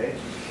 okay?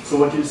 So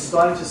what you're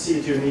starting to see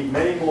is you need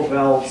many more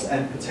valves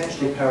and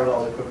potentially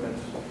parallel equipment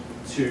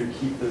to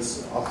keep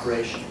this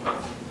operation.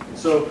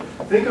 So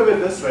think of it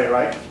this way,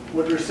 right?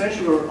 What we're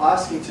essentially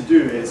asking to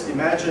do is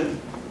imagine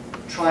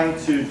trying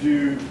to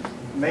do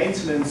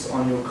maintenance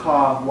on your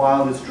car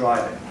while it's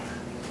driving,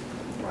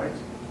 right?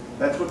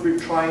 That's what we're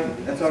trying,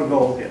 that's our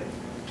goal here.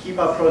 Keep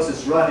our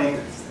process running,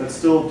 but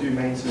still do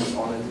maintenance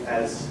on it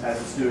as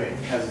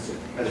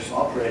it's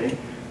operating.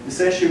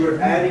 Essentially,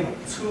 we're adding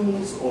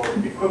tools or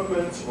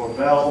equipment or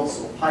valves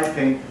or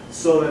piping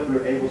so that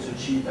we're able to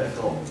achieve that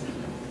goal.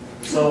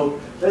 So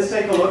let's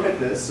take a look at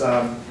this.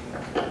 A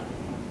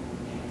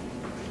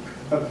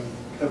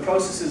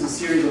process is a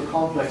series of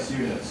complex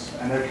units,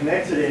 and they're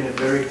connected in a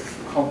very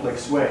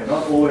complex way.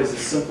 Not always as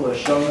simple as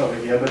shown over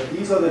here, but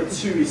these are the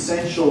two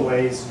essential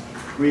ways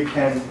we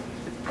can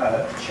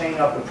chain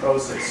up a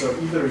process. So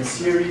either in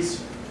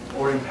series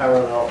or in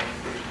parallel.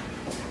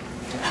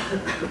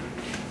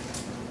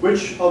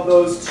 Which of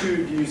those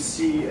two do you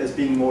see as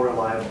being more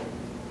reliable?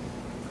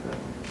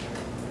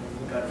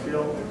 Gut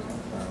feel?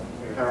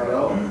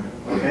 Parallel?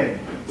 Okay.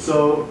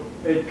 So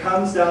it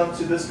comes down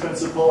to this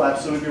principle,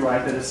 absolutely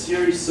right, that a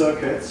series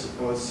circuit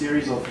or a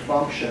series of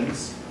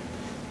functions,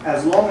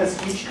 as long as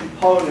each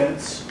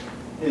component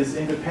is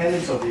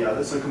independent of the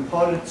other, so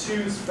component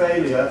 2's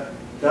failure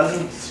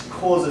doesn't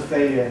cause a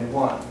failure in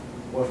one,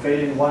 or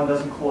failure in one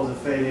doesn't cause a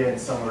failure in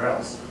somewhere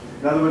else.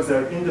 In other words,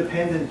 they're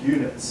independent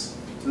units.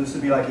 So this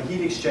would be like a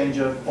heat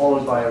exchanger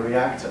followed by a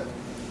reactor.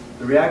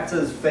 The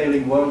reactor's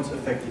failing won't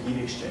affect the heat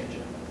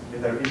exchanger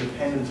if they're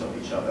independent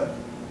of each other.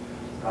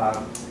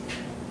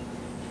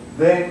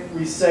 Then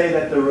we say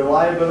that the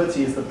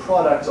reliability is the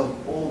product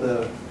of all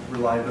the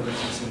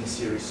reliabilities in the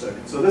series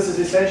circuit. So this is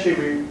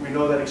essentially, we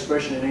know that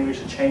expression in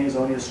English, a chain is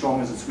only as strong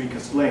as its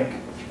weakest link.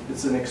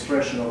 It's an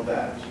expression of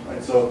that,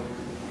 right? So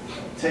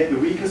take the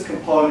weakest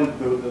component,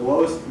 the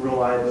lowest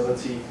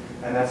reliability,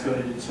 and that's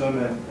going to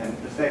determine and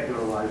affect the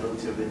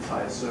reliability of the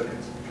entire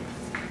circuit.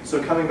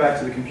 So coming back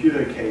to the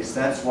computer case,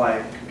 that's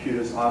why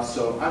computers are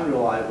so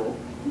unreliable,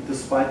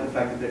 despite the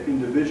fact that their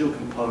individual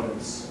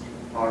components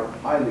are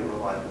highly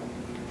reliable.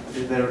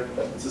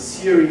 It's a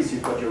series,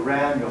 you've got your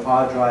RAM, your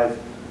hard drive,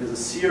 there's a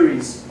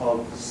series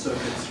of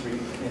circuitry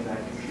in that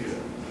computer.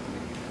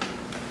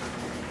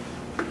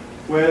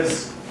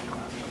 Whereas,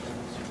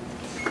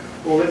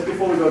 well,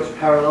 before we go to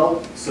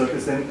parallel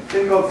circuits, then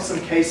think of some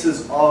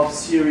cases of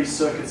series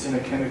circuits in a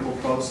chemical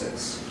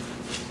process.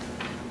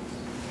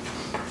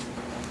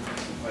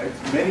 Right?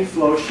 Many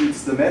flow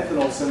sheets, the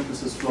methanol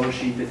synthesis flow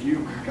sheet that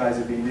you guys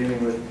have been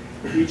dealing with,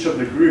 each of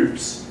the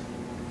groups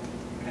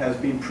has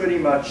been pretty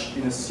much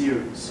in a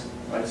series.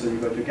 Right? So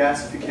you've got your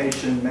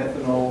gasification,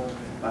 methanol,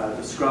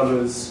 the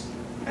scrubbers,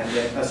 and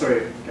then,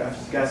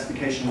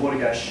 gasification, water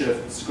gas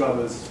shift,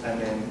 scrubbers, and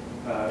then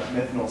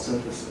methanol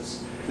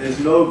synthesis. There's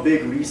no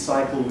big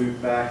recycle loop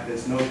back.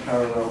 There's no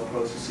parallel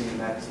processing in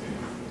that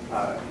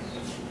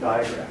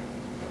diagram.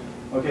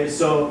 Okay,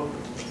 so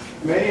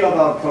many of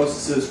our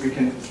processes we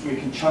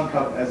can chunk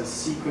up as a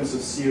sequence of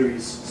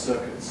series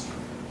circuits.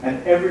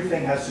 And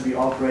everything has to be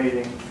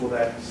operating for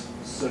that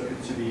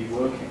circuit to be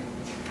working.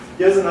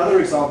 Here's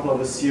another example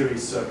of a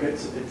series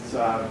circuit.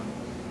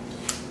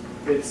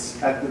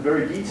 It's at the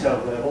very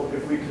detailed level.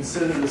 If we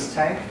consider this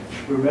tank,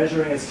 we're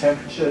measuring its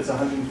temperature. It's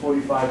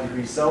 145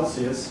 degrees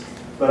Celsius.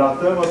 But our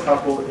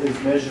thermocouple is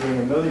measuring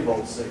a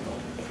millivolt signal.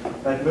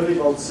 That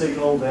millivolt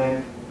signal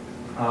then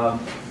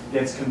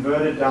gets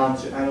converted down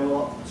to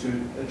analog to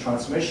a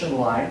transmission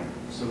line.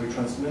 So we're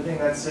transmitting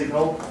that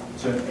signal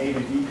to an A to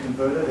D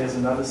converter. There's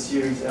another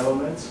series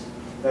element.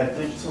 That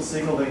digital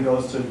signal then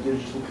goes to a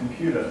digital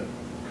computer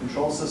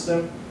control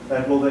system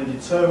that will then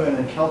determine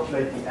and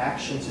calculate the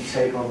action to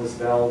take on this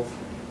valve.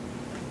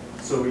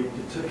 So we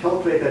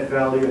calculate that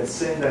value and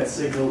send that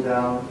signal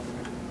down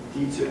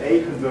D to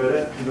A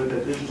converter, convert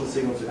that digital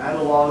signal to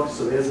analog.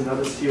 So there's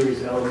another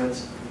series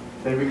element.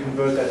 Then we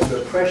convert that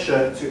to a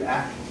pressure to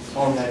act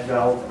on that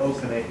valve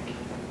opening.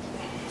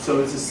 So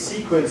it's a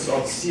sequence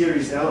of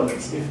series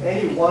elements. If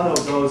any one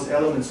of those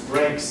elements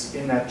breaks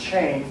in that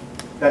chain,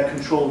 that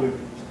control loop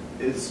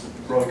is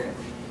broken.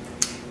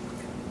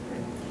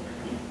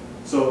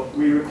 So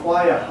we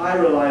require high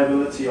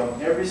reliability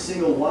on every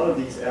single one of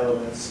these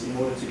elements in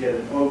order to get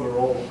an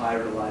overall high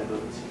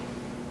reliability.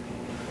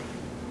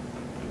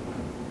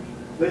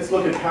 Let's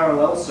look at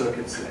parallel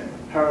circuits then.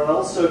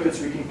 Parallel circuits,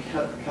 we can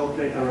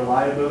calculate the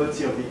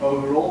reliability of the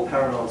overall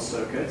parallel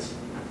circuit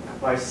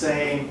by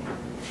saying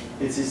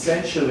it's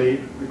essentially,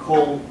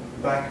 recall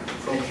back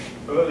from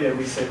earlier,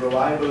 we said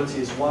reliability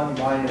is 1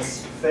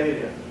 minus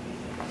failure.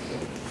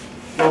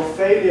 Well,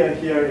 failure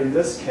here in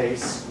this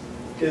case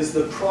is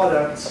the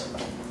product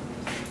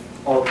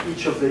of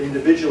each of the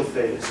individual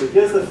failures. So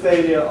here's the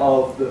failure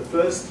of the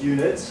first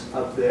unit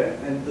up there,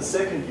 and the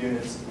second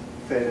unit's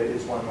failure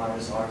is 1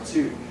 minus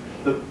R2.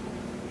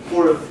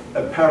 For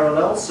a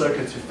parallel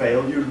circuit to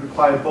fail, you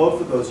require both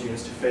of those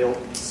units to fail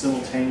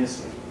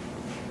simultaneously.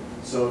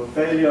 So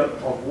failure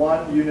of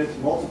one unit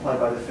multiplied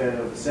by the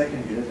failure of the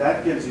second unit,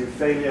 that gives you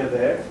failure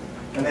there.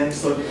 And then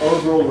so the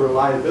overall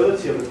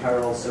reliability of the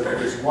parallel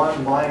circuit is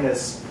 1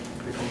 minus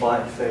the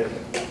combined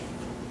failure.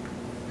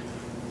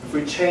 If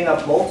we chain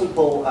up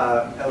multiple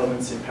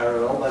elements in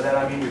parallel, by that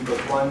I mean we've got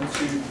 1, 2,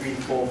 3,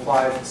 4,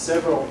 5,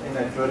 several in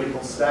that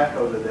vertical stack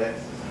over there,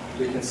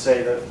 we can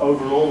say that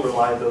overall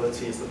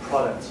reliability is the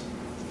product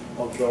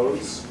of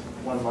those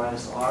 1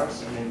 minus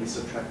R's, and then we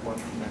subtract 1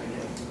 from that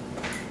again.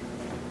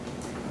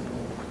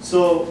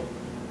 So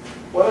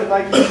what I'd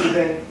like you to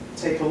then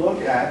take a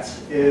look at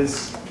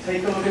is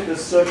take a look at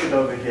this circuit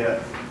over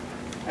here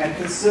and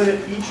consider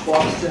each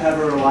box to have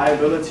a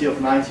reliability of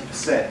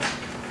 90%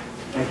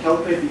 and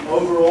calculate the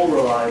overall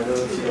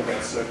reliability of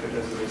that circuit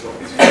as a result.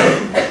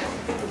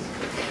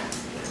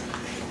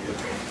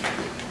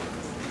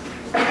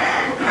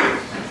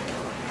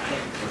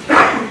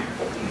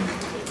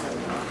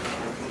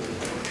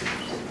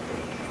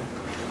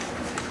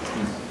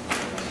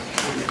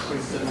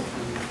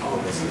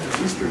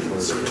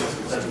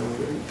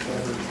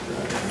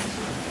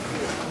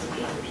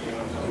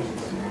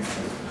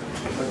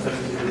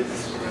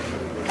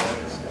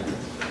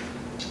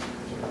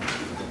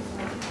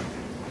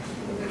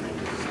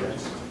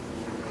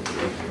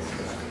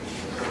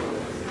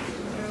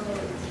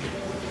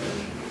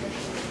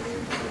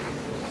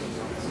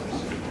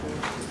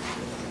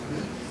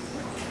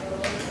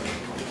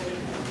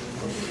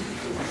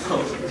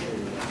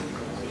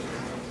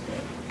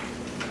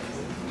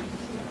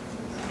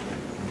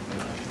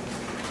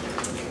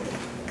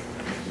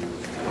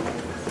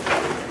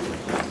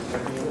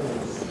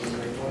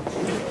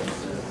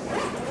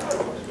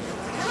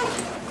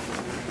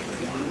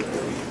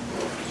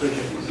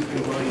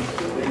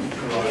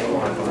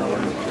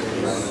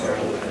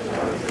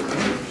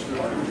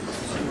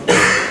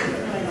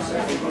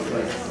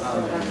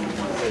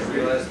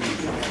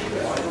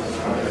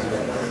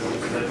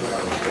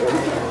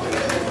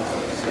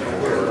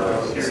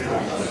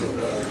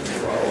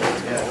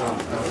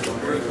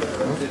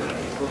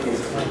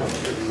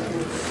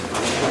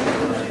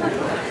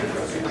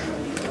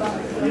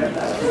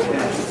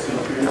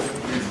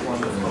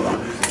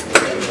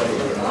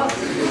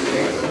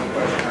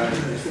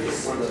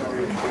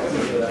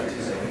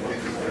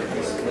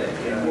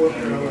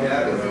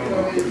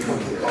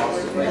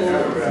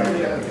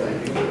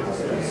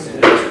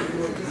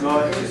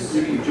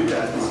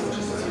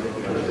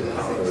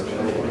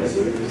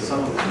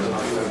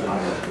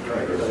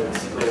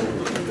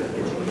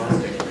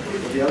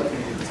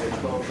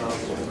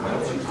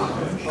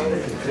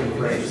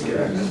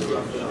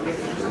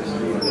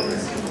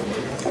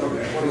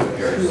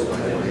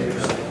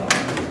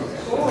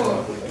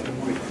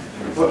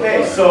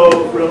 Okay,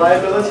 so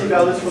reliability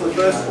values for the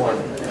first one.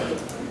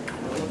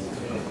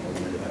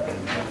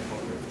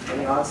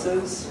 Any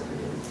answers?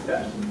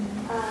 Yeah.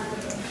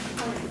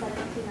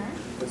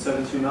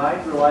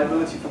 0.729.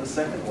 Reliability for the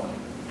second one.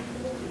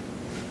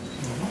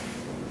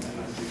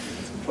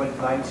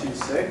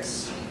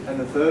 0.926. And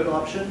the third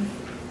option?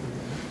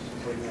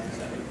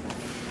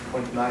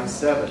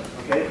 0.97.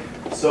 Okay,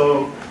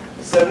 so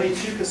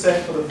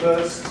 72% for the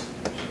first,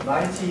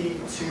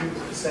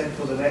 92%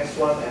 for the next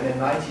one, and then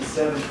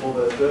 97% for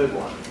the third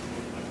one.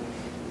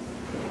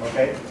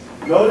 Okay?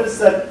 Notice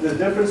that the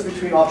difference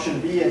between option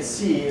B and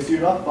C is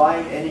you're not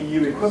buying any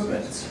new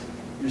equipment.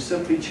 You're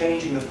simply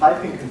changing the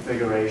piping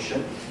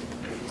configuration,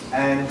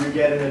 and you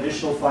get an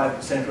additional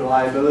 5%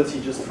 reliability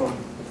just from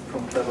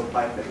clever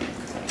piping.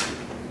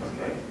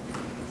 Okay?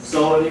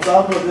 So an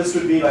example of this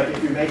would be like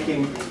if you're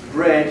making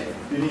bread,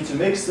 you need to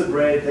mix the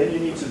bread, then you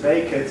need to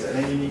bake it, and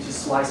then you need to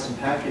slice and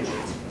package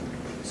it.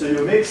 So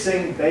your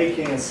mixing,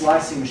 baking, and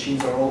slicing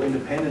machines are all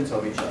independent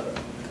of each other.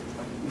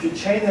 If you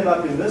chain them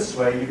up in this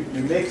way,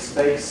 you mix,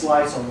 bake,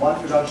 slice on one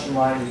production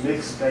line, you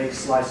mix, bake,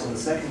 slice on the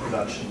second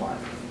production line.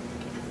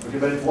 Okay,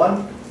 but if the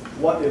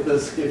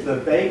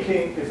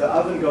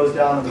oven goes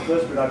down on the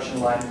first production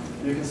line,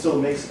 you can still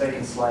mix, bake,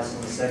 and slice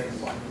on the second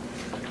one.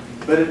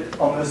 But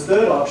on this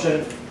third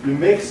option, you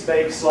mix,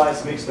 bake,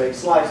 slice,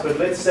 but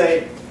let's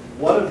say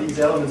one of these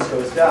elements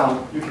goes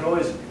down, you can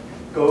always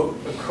go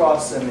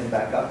across and then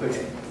back up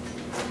again.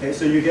 Okay,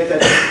 so you get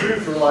that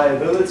improved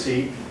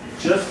reliability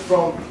just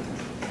from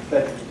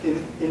that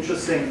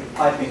interesting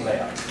piping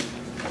layout.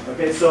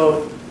 Okay,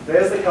 so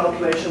there's the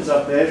calculations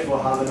up there for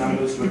how the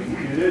numbers were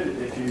computed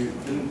if you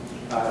didn't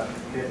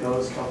get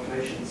those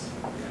calculations.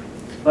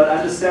 But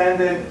understand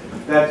then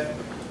that,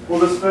 well,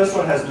 this first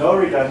one has no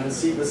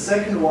redundancy. The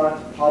second one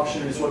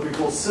option is what we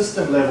call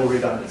system level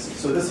redundancy.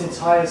 So this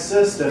entire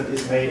system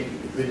is made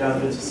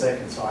redundant a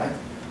second time.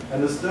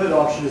 And this third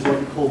option is what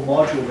we call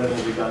module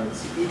level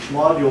redundancy. Each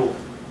module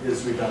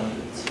is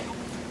redundant.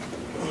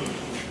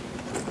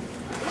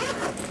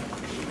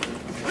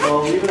 So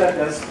I'll leave it at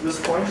this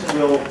point, and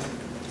we'll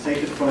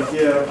take it from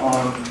here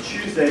on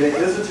Tuesday.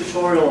 There is a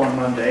tutorial on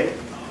Monday.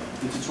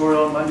 The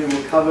tutorial on Monday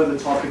will cover the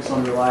topics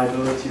on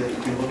reliability that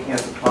you've been looking at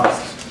the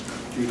past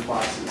few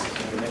classes,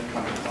 and the next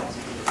coming classes.